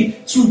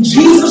faith, to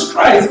Jesus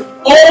Christ,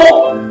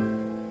 all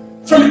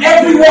from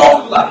every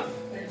walk of life.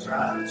 That's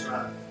right. That's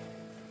right.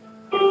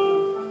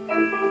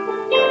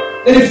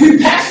 And if we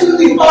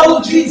passionately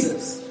follow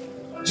Jesus,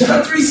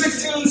 John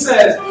 3:16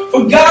 says,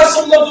 "For God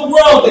so loved the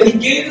world that he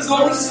gave his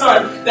only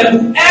Son, that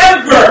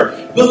whoever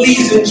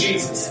believes in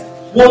Jesus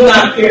will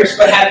not perish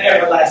but have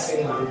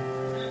everlasting life."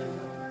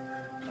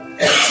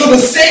 So the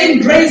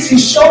same grace he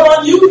showed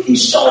on you,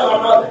 he's showing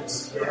on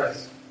others.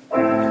 Yes.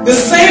 The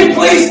same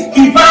place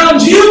he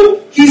found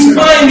you, he's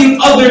finding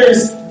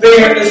others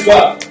there as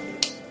well.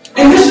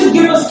 And this should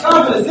give us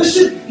confidence. This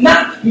should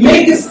not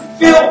make us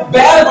feel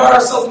bad about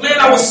ourselves. Man,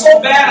 I was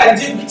so bad. I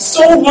did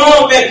so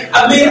wrong, man.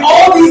 I made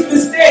all these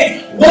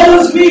mistakes. Woe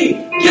is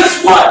me.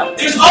 Guess what?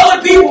 There's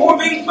other people who are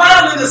being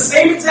found in the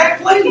same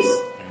exact place.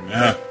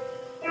 Amen.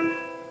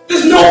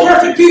 There's no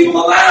perfect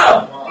people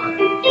allowed.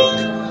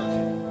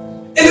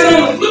 And then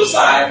on the flip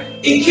side,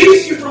 it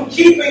keeps you from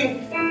keeping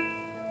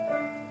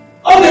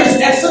others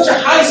at such a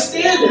high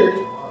standard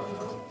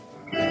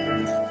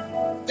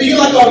that you're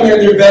like, oh man,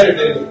 they're better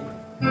than me.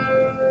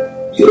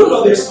 You don't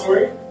know their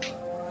story.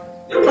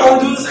 They're probably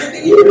doing the same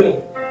thing you're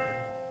doing.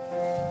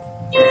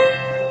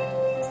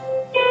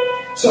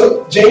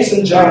 So, James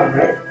and John,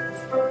 right?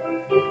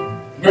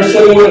 Verse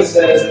 21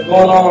 says,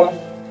 going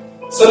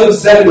on, son of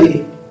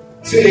Zebedee.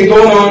 So they're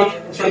going on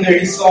from there,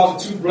 he saw the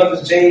two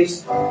brothers,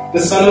 James, the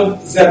son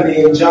of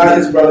Zebedee, and John,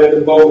 his brother, in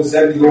the boat with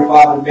Zebedee, their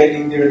father,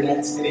 mending their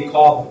nets, and he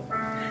called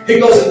them. Here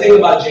goes the thing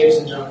about James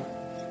and John.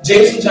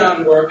 James and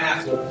John were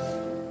affluent.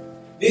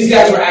 These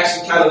guys were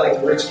actually kind of like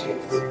the rich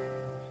kids.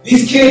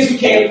 These kids who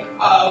came,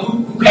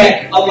 who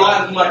had a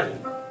lot of money.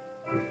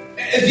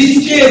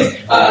 These kids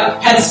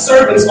had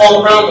servants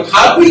all around them.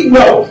 How do we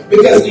know?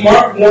 Because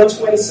Mark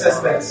 1:20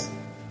 says this.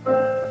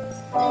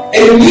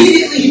 And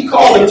immediately he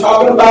called them,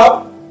 talking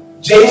about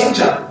James and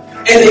John.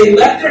 And they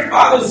left their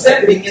father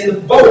Zebedee in the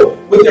boat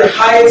with their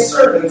hired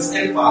servants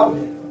and followed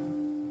him.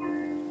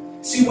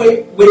 See,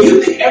 when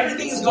you think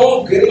everything is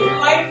going good in your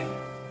life,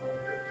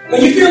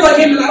 when you feel like,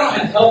 hey man, I don't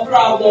have health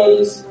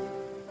problems,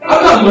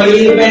 I've got money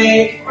in the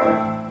bank,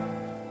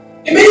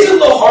 it makes it a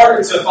little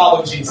harder to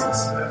follow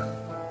Jesus.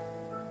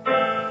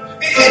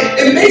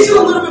 It makes it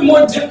a little bit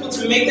more difficult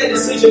to make that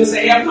decision and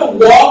say, hey, I'm going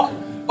to walk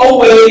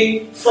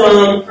away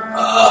from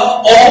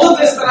all of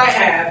this that I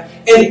have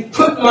and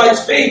put my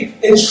faith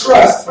and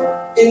trust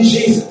in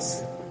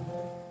Jesus.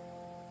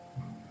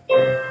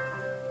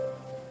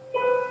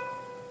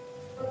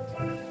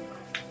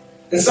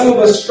 And some of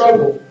us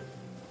struggle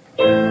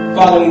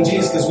following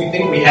Jesus because we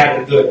think we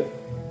have it good.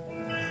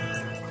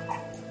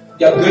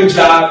 You have good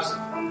jobs,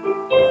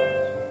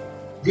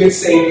 good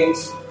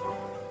savings.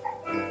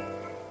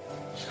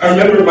 I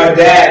remember my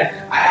dad,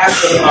 I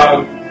asked him,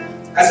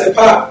 I said,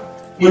 Pop,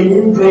 when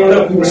we were growing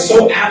up, we were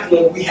so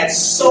affluent, we had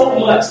so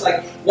much.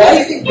 Like, why do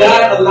you think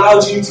God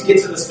allowed you to get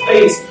to this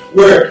place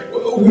where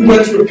we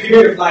went through a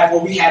period of life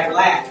where we had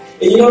lack?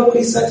 And you know what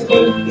he said to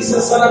me? He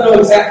said, son, I know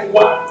exactly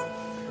why.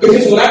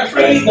 Because when I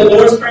prayed the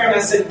Lord's Prayer and I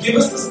said, give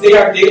us this day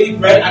our daily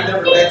bread, I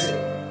never meant it.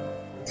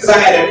 Because I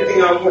had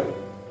everything I wanted.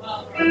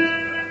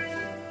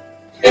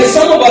 And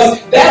some of us,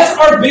 that's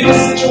our biggest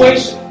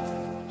situation.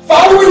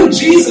 Following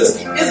Jesus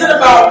isn't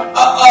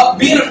about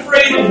being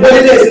afraid of what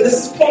it is. And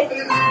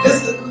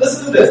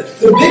listen to this.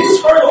 The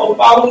biggest hurdle of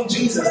following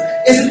Jesus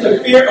isn't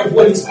the fear of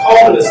what he's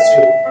calling us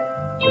to.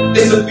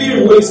 It's the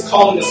fear of what he's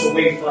calling us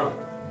away from.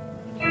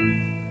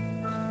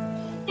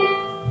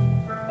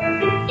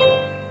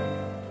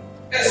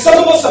 And some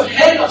of us have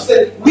hang-ups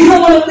that we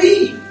don't want to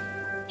leave.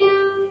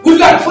 We've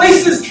got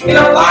places in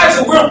our lives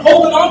that we're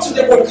holding on to,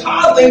 that we're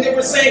coddling, that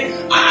we're saying,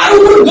 I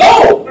don't want to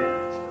go.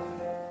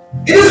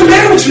 It doesn't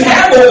matter what you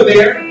have over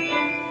there.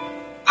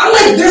 I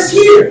like this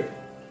here.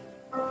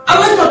 I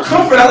like my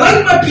comfort. I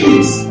like my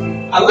peace.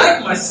 I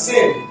like my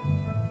sin.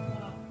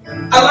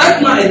 I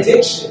like my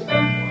addiction.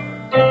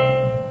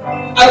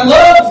 I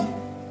love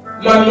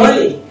my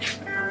money.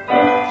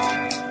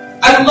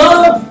 I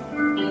love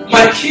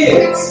my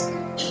kids.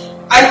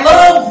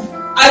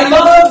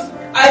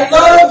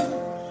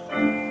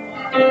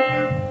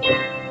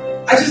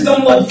 I just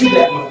don't love you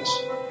that much.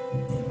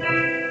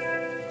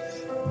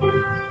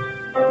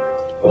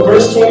 Well,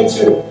 verse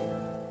 22.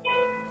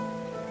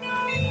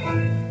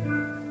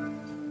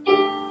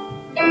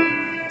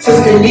 It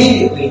says,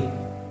 immediately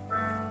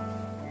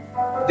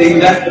they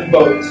left the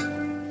boat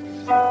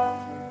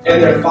and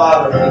their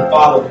father and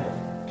followed him.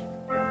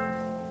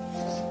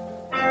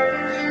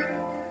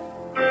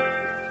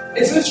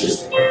 It's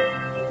interesting.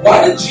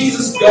 Why did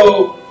Jesus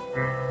go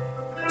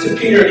to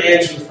Peter and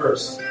Andrew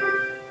first?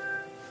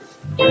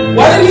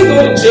 Why didn't he go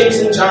to James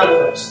and John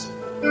first?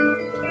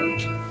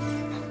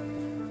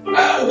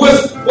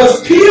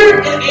 Was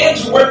Peter and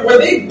Andrew, were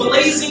they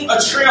blazing a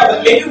trail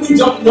that maybe we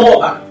don't know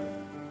about?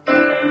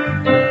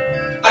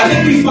 I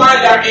think we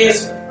find our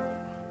answer.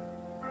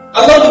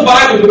 I love the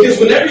Bible because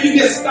whenever you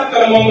get stuck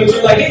at a moment,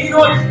 you're like, hey, you know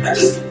what? I'm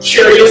just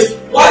curious.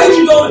 Why did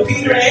you go to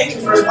Peter and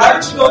Andrew first? Why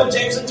did you go to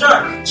James and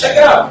John? Check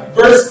it out.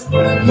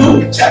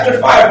 Luke chapter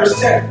 5, verse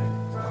 10.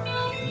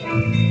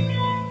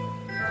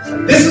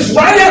 This is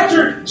right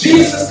after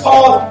Jesus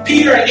called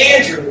Peter and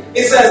Andrew.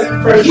 It says,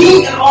 for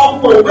he and all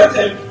who were with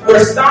him were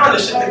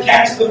astonished at the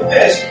catch of the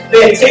fish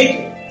they had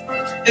taken.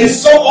 And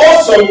so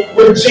also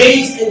were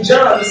James and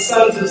John, the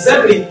sons of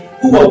Zebedee,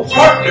 who were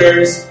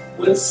partners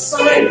with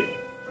Simon.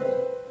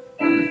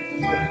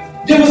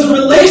 There was a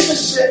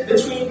relationship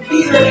between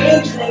Peter and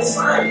Andrew and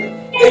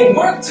Simon. They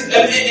worked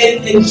together,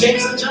 and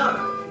James and John.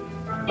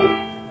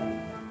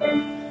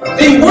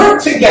 They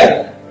worked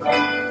together.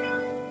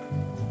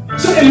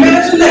 So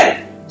imagine that.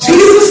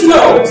 Jesus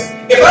knows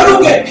if I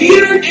go get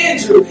Peter and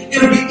Andrew,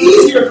 it'll be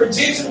easier for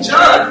James and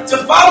John to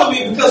follow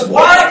me because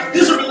why?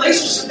 There's a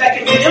relationship that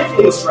can be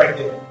influenced right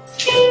there.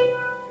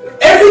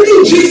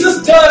 Everything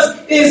Jesus does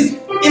is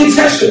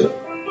intentional.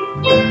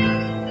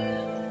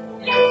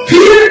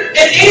 Peter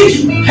and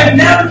Andrew have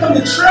now become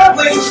the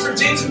trailblazers for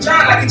James and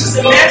John. I can just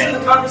imagine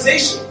the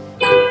conversation.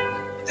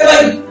 They're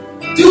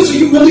like, dude, so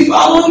you really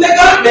following that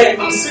guy? Man,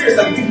 I'm serious.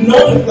 Like, we've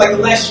known him for like the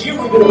last year.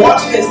 We've been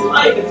watching his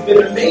life. It's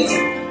been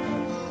amazing.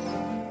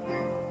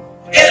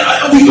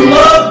 And we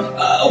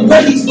love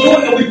what he's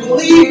doing, and we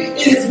believe in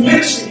his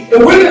ministry.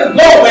 And we're going to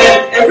go,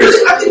 man. And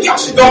really, I think y'all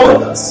should go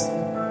with us.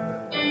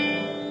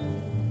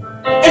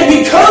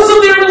 And because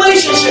of their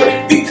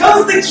relationship,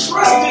 because they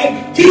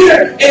trusted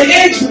Peter and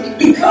Andrew,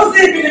 because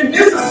they've been in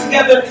business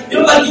together,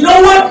 they're like, you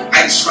know what?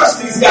 I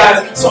trust these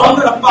guys, so I'm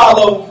going to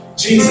follow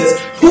Jesus.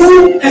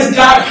 Who has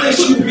God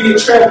placed you to be a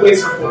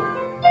trailblazer for?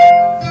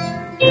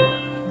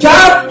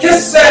 God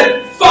has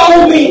said,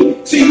 follow me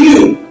to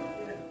you.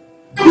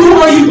 Who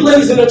are you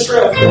blazing a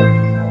trail for?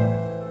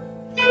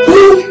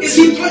 Who is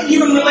he putting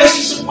you in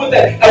relationship with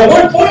that? At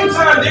one point in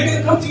time, they're going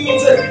to come to you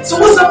and say, so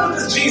what's up with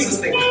this Jesus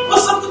thing?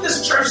 What's up with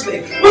this church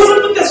thing? What's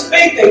up with this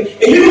faith thing?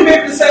 And you're going to be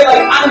able to say,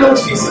 like, I know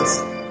Jesus.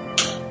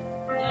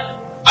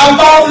 I've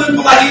followed him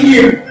for like a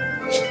year,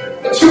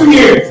 2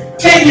 years,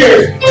 10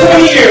 years,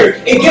 20 years.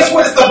 And guess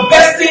what? It's the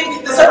best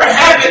thing that's ever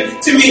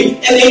happened to me.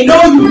 And they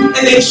know you,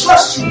 and they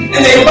trust you,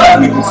 and they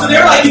love you. So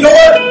they're like, you know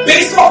what?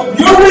 Based off of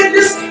your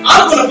witness,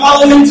 I'm going to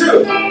follow him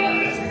too.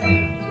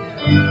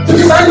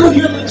 Because I know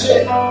you're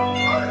legit.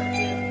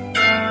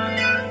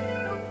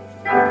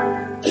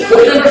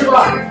 Point number 5.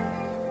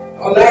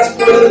 Our last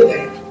point of the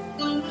day.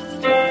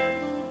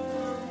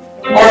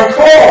 Our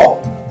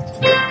call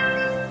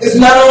is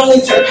not only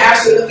to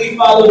passionately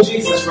follow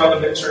Jesus,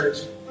 Relevant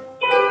Church,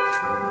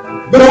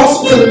 but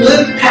also to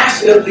live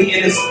passionately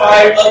and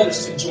inspire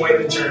others to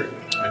join the journey.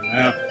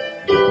 Amen.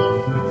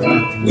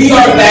 We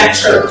are that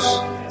church.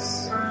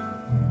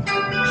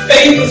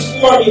 Faith is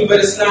for me, but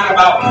it's not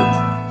about me.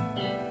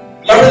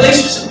 My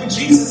relationship with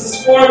Jesus is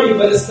for me,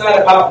 but it's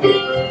not about me.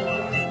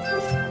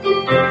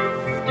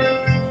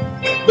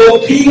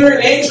 Both Peter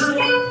and Andrew,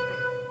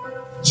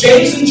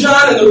 James and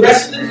John, and the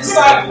rest of the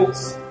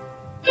disciples,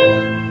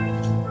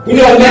 we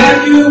know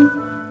Matthew,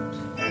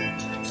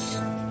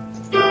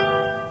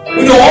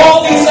 we know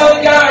all these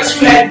other guys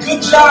who had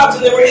good jobs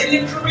and they were in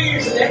their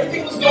careers and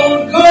everything was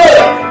going good.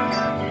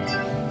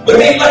 But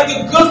they left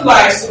the good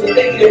life so that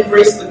they could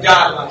embrace the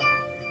God life.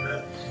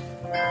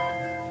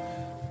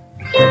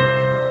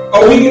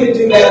 Are we going to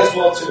do that as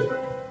well too?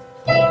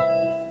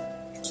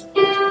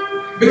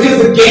 Because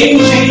the game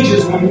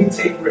changes when we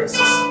take risks.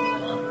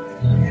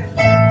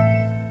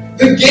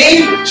 The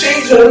game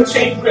changes when we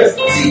take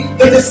risks. See,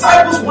 the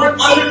disciples weren't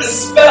under the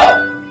spell.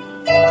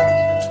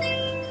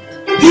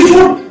 These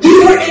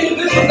were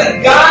individuals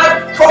that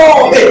God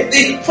called.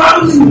 They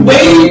probably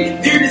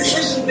weighed their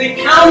decisions. They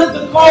counted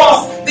the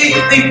cost. They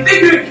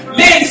figured,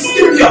 man, this is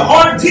going to be a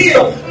hard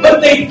deal. But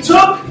they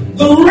took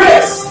the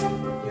risk.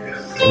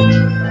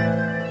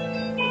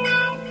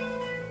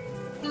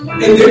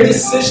 And their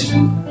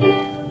decision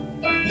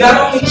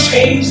not only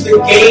changed the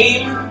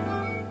game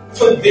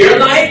for their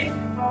life,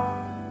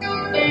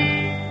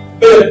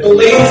 but it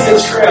blazed a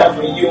trail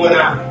for you and I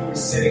who are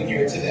sitting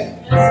here today.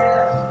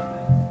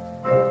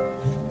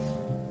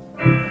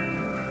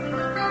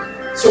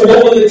 So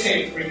what will it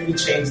take for you to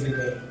change the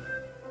game?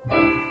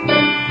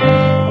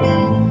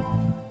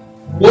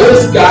 What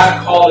is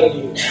God calling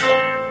you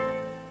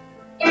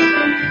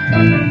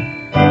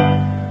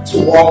to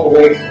walk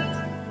away from?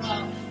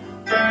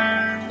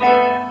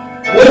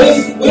 What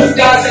is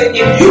God saying?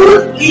 If you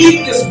would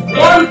leave this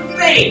one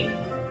thing,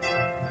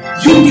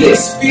 you can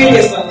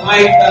experience the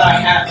life that I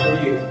have for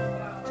you.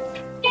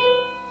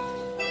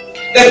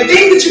 That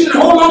thing that you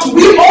can hold on to,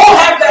 we all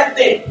have that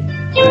thing.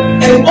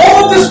 And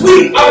all this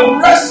week, I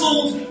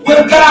wrestled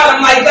with God.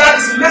 I'm like, God,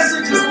 this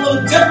message is a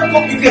little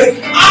difficult because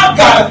I've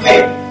got a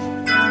thing.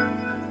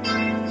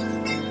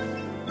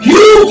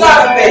 You've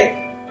got a thing.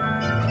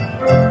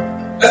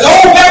 As the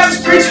old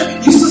Baptist preacher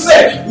used to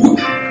say,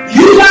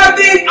 you got a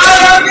thing, I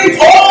got a thing,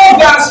 all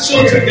God's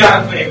children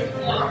got a thing.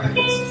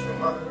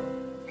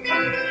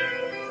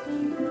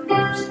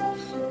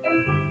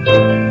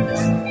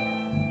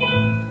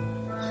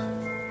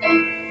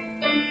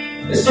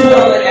 And so I'm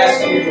going to ask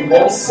you to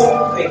one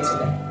simple thing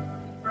today.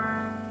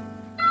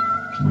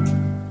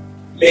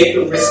 Make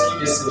a risky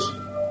decision.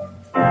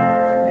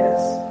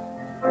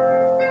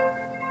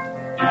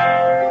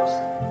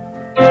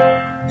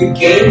 The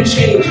game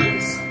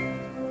changes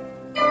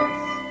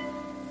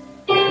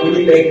when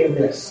you make a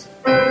risk.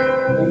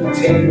 When you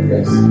take a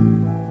risk.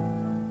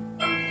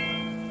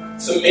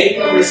 So make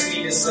a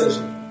risky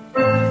decision.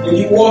 When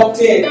you walked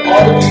in,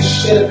 all of you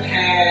should have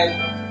had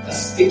a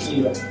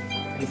sticky note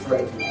in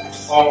front of you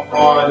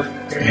on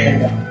your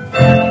handout.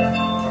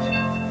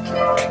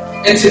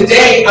 And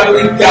today, I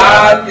believe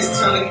God is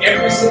telling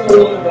every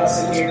single one of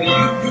us in here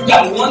that you've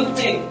got one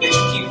thing that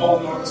you keep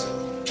holding on to.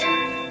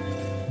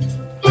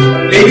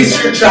 Maybe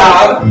it's your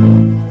job.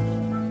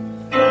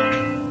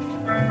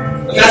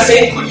 I'm not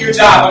saying quit your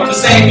job. I'm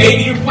just saying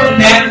maybe you're putting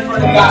that in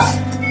front of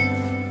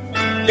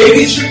God.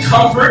 Maybe it's your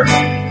comfort.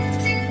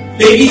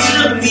 Maybe it's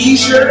your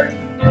leisure.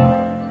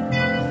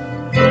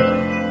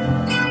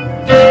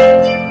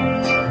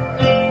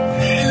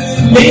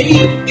 Maybe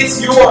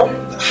it's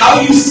how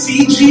you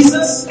see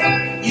Jesus.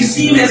 You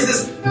see him as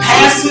this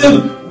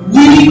passive,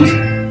 weak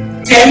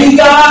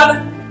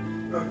demigod.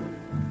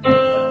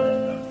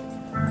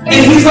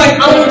 And he's like,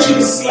 I want you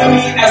to see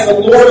me as the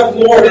Lord of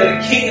Lords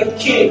and the King of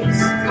Kings.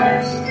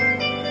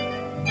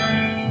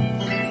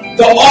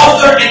 The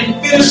author and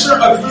finisher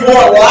of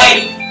your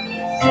life.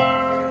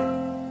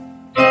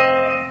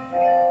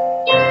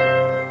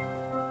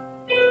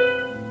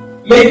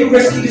 Maybe a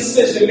risky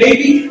decision.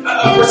 Maybe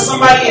for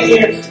somebody in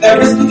here, that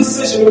risky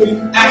decision will be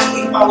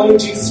actually following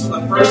Jesus for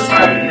the first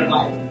time in your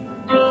life.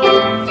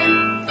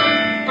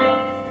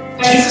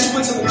 Jesus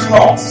went to the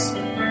cross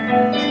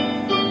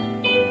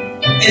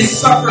and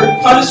suffered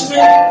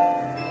punishment,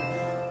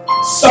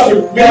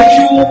 suffered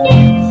ridicule,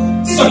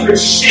 suffered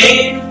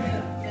shame,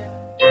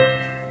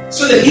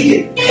 so that he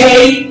could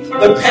pay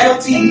the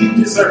penalty you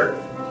deserve.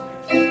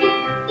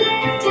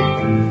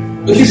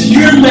 Because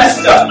you're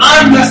messed up,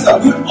 I'm messed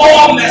up, we're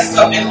all messed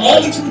up, and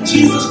only through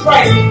Jesus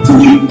Christ do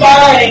we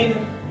find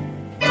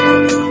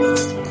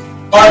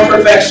our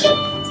perfection.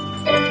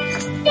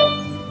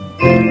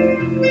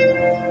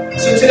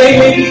 So today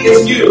maybe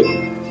it's you.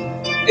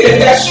 And if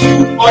that's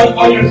you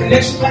on your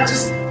connection card,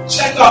 just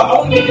check off. I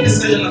want to make a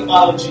decision to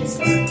follow Jesus.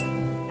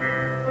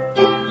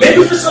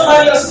 Maybe for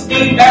somebody else it's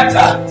being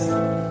baptized.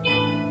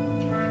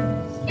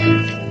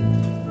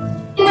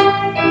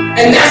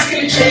 And that's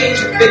going to change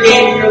the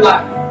game in your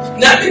life.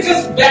 Not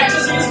because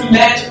baptism is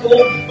magical,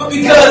 but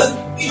because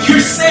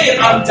you're saying,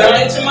 I'm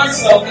dying to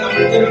myself and I'm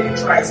living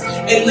for Christ.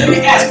 And let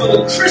me ask for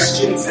the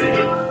Christians in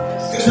here.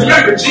 Because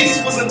remember,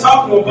 Jesus wasn't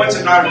talking to a bunch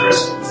of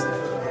non-Christians.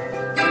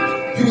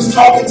 He was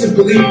talking to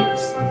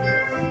believers.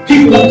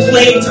 People who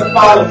claim to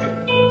follow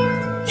him.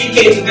 He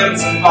came to them and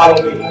said,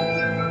 follow me.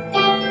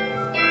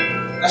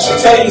 I should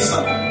tell you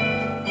something.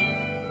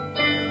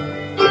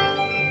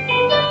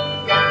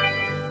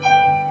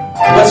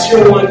 What's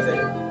your one thing?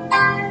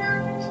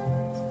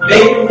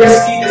 Make a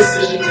risky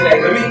decision today.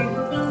 Let me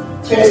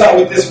close out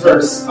with this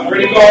verse. I'm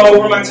already going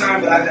over my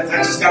time, but I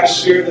just got to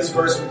share this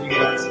verse with you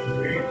guys.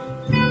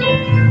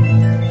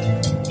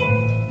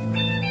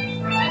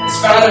 It's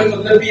found in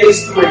Philippians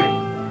 3.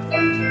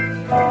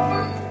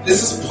 This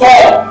is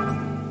Paul.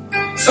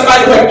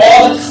 Somebody who had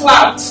all the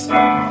clout.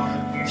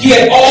 He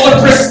had all the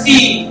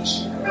prestige.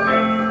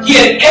 He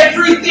had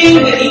everything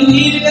that he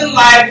needed in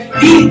life.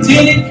 He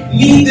didn't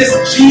need this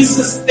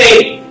Jesus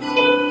thing.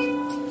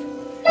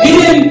 He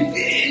didn't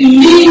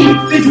need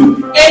to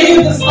do any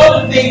of these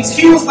other things.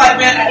 He was like,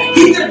 man,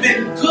 he could have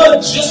been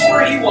good just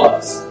where he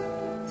was.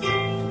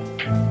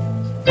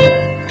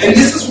 And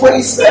this is what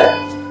he said.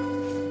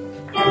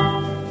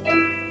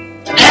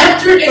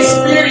 After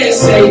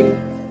experiencing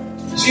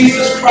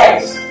Jesus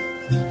Christ,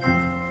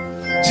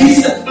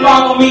 Jesus said,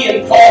 follow me,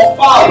 and Paul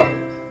followed.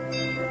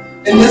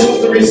 And this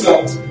was the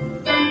result.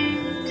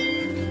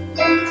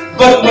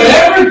 But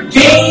whatever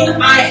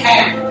gain I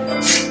had,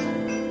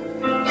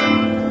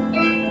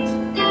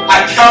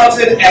 I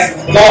counted as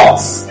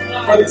loss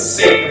for the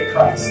sake of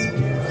Christ.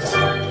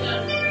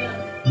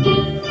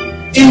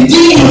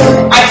 Indeed,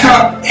 I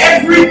count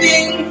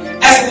everything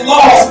as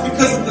loss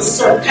because of the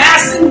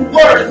surpassing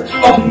worth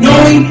of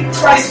knowing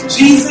Christ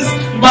Jesus,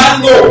 my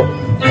Lord.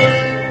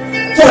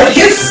 For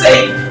his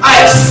sake, I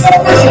have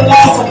suffered the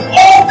loss of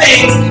all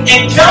things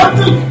and count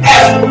them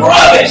as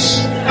rubbish.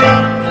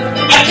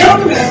 I count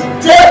them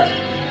as dirt.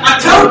 I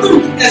count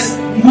them as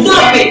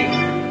nothing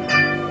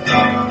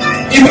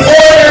in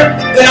order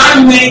that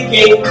I may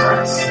gain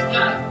Christ.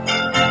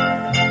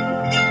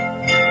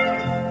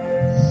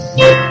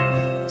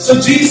 So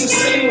Jesus is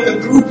sitting with a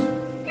group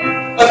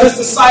of his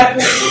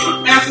disciples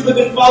after they've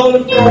been following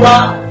him for a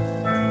while.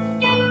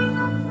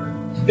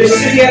 They're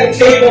sitting at a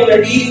table and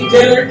they're eating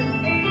dinner.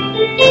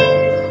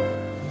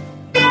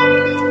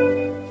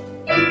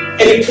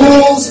 And he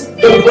pulls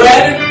the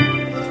bread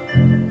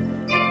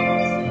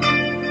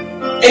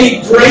and he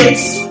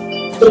breaks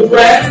the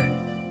bread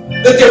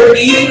that they were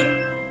eating.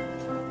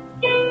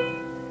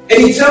 And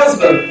he tells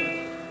them,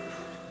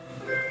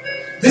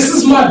 this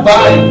is my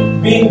body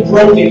being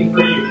broken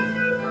for you.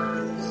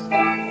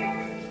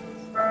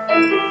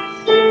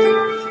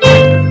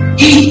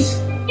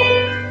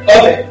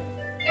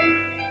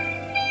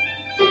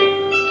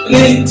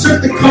 he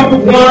took the cup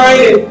of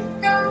wine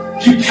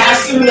and he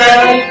passed it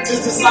around to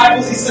his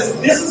disciples. He says,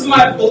 this is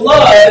my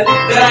blood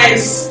that I am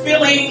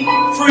spilling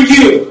for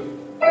you.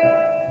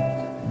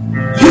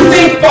 You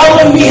think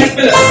following me has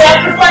been a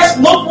sacrifice?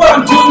 Look what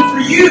I'm doing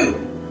for you.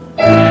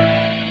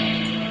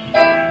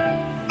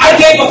 I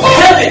gave up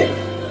heaven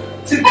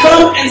to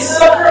come and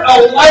suffer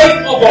a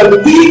life of a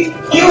weak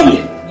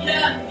human.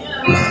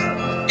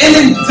 And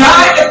then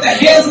die at the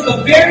hands of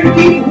the very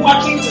people who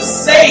I came to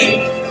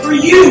save for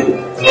you.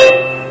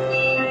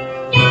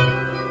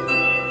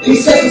 And he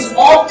says, as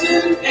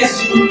often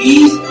as you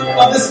eat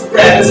of this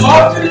bread, as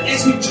often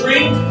as you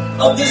drink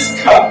of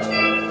this cup,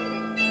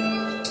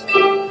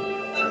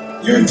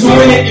 you're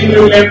doing it in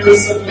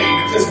remembrance of me.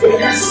 Because what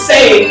you're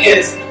saying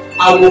is,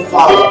 I will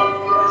follow.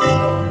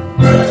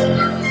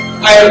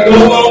 I am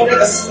no longer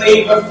a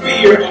slave of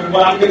fear of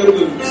what I'm going to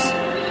lose.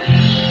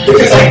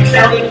 Because I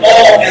count it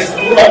all as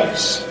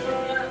rubbish.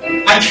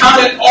 I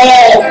count it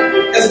all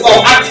as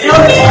low. I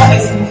count it all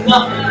as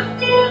nothing.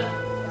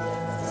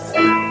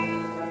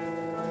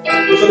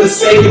 For the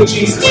sake of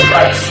Jesus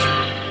Christ,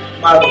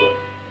 my Lord.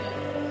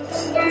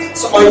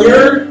 So on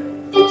your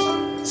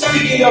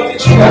speaking of that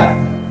you got,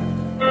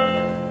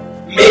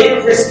 make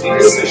a risky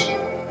decision.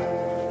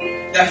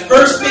 That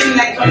first thing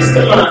that comes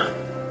to mind,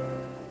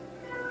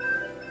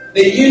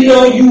 that you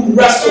know you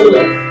wrestle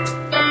with,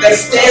 that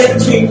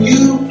stands between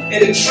you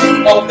and a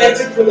true,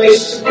 authentic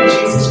relationship with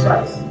Jesus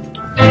Christ.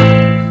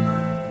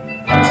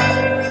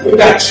 We've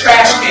got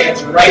trash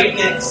cans right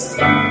next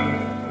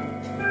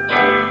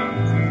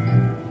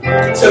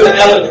to the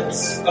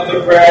elements of the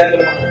bread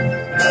and the wine.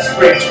 That's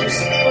grape juice.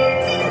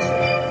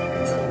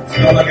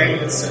 Smell like I need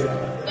to sit.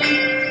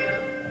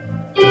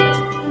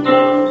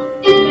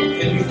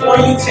 And before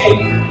you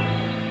take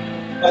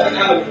of the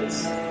elements,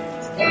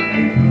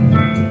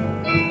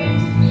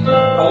 I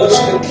want you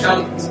to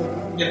count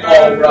it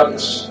all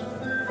rubbish.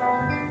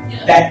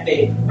 That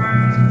thing.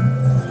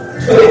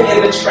 Put it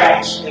in the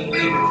trash and leave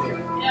it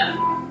there.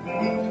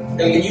 And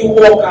when you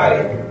walk out of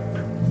here,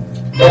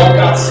 walk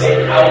out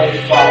saying, I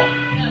will follow.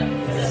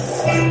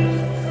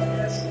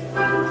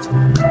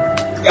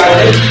 God, I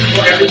thank you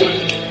for everyone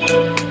here.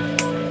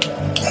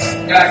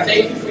 God, I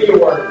thank you for your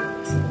word.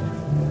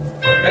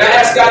 And I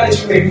ask, God, that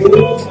you may move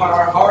on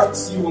our hearts,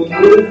 you will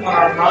move on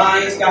our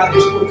minds, God, that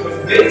you will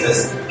convince us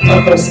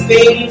of those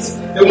things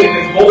that we've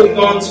been holding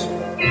on to.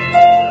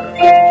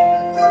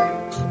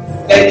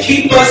 That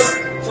keep us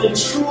from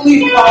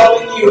truly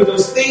following you.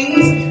 Those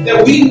things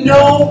that we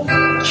know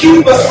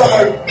keep us from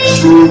a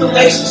true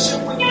relationship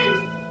with you.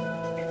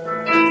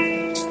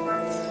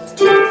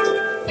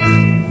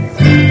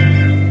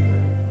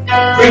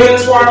 Bring it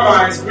to our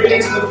minds. Bring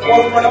it to the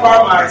forefront of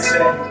our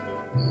mindset.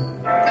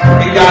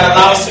 And God,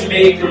 allow us to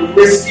make a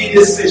risky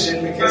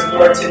decision because,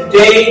 Lord,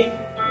 today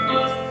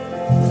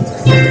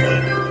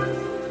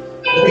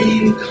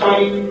we've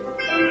come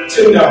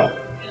to know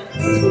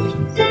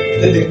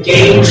that the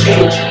game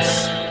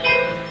changes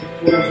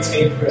when we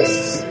take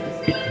risks.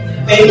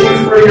 Thank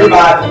you for your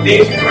body.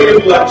 Thank you for your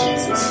blood,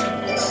 Jesus.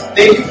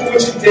 Thank you for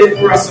what you did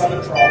for us on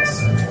the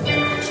cross.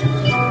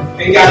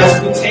 And God,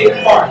 as we take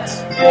part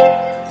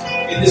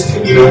in this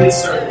communion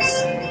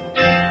service,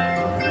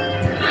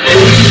 may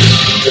we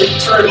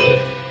determine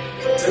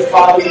to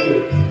follow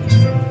you.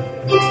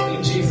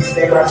 In Jesus'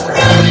 name I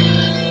pray.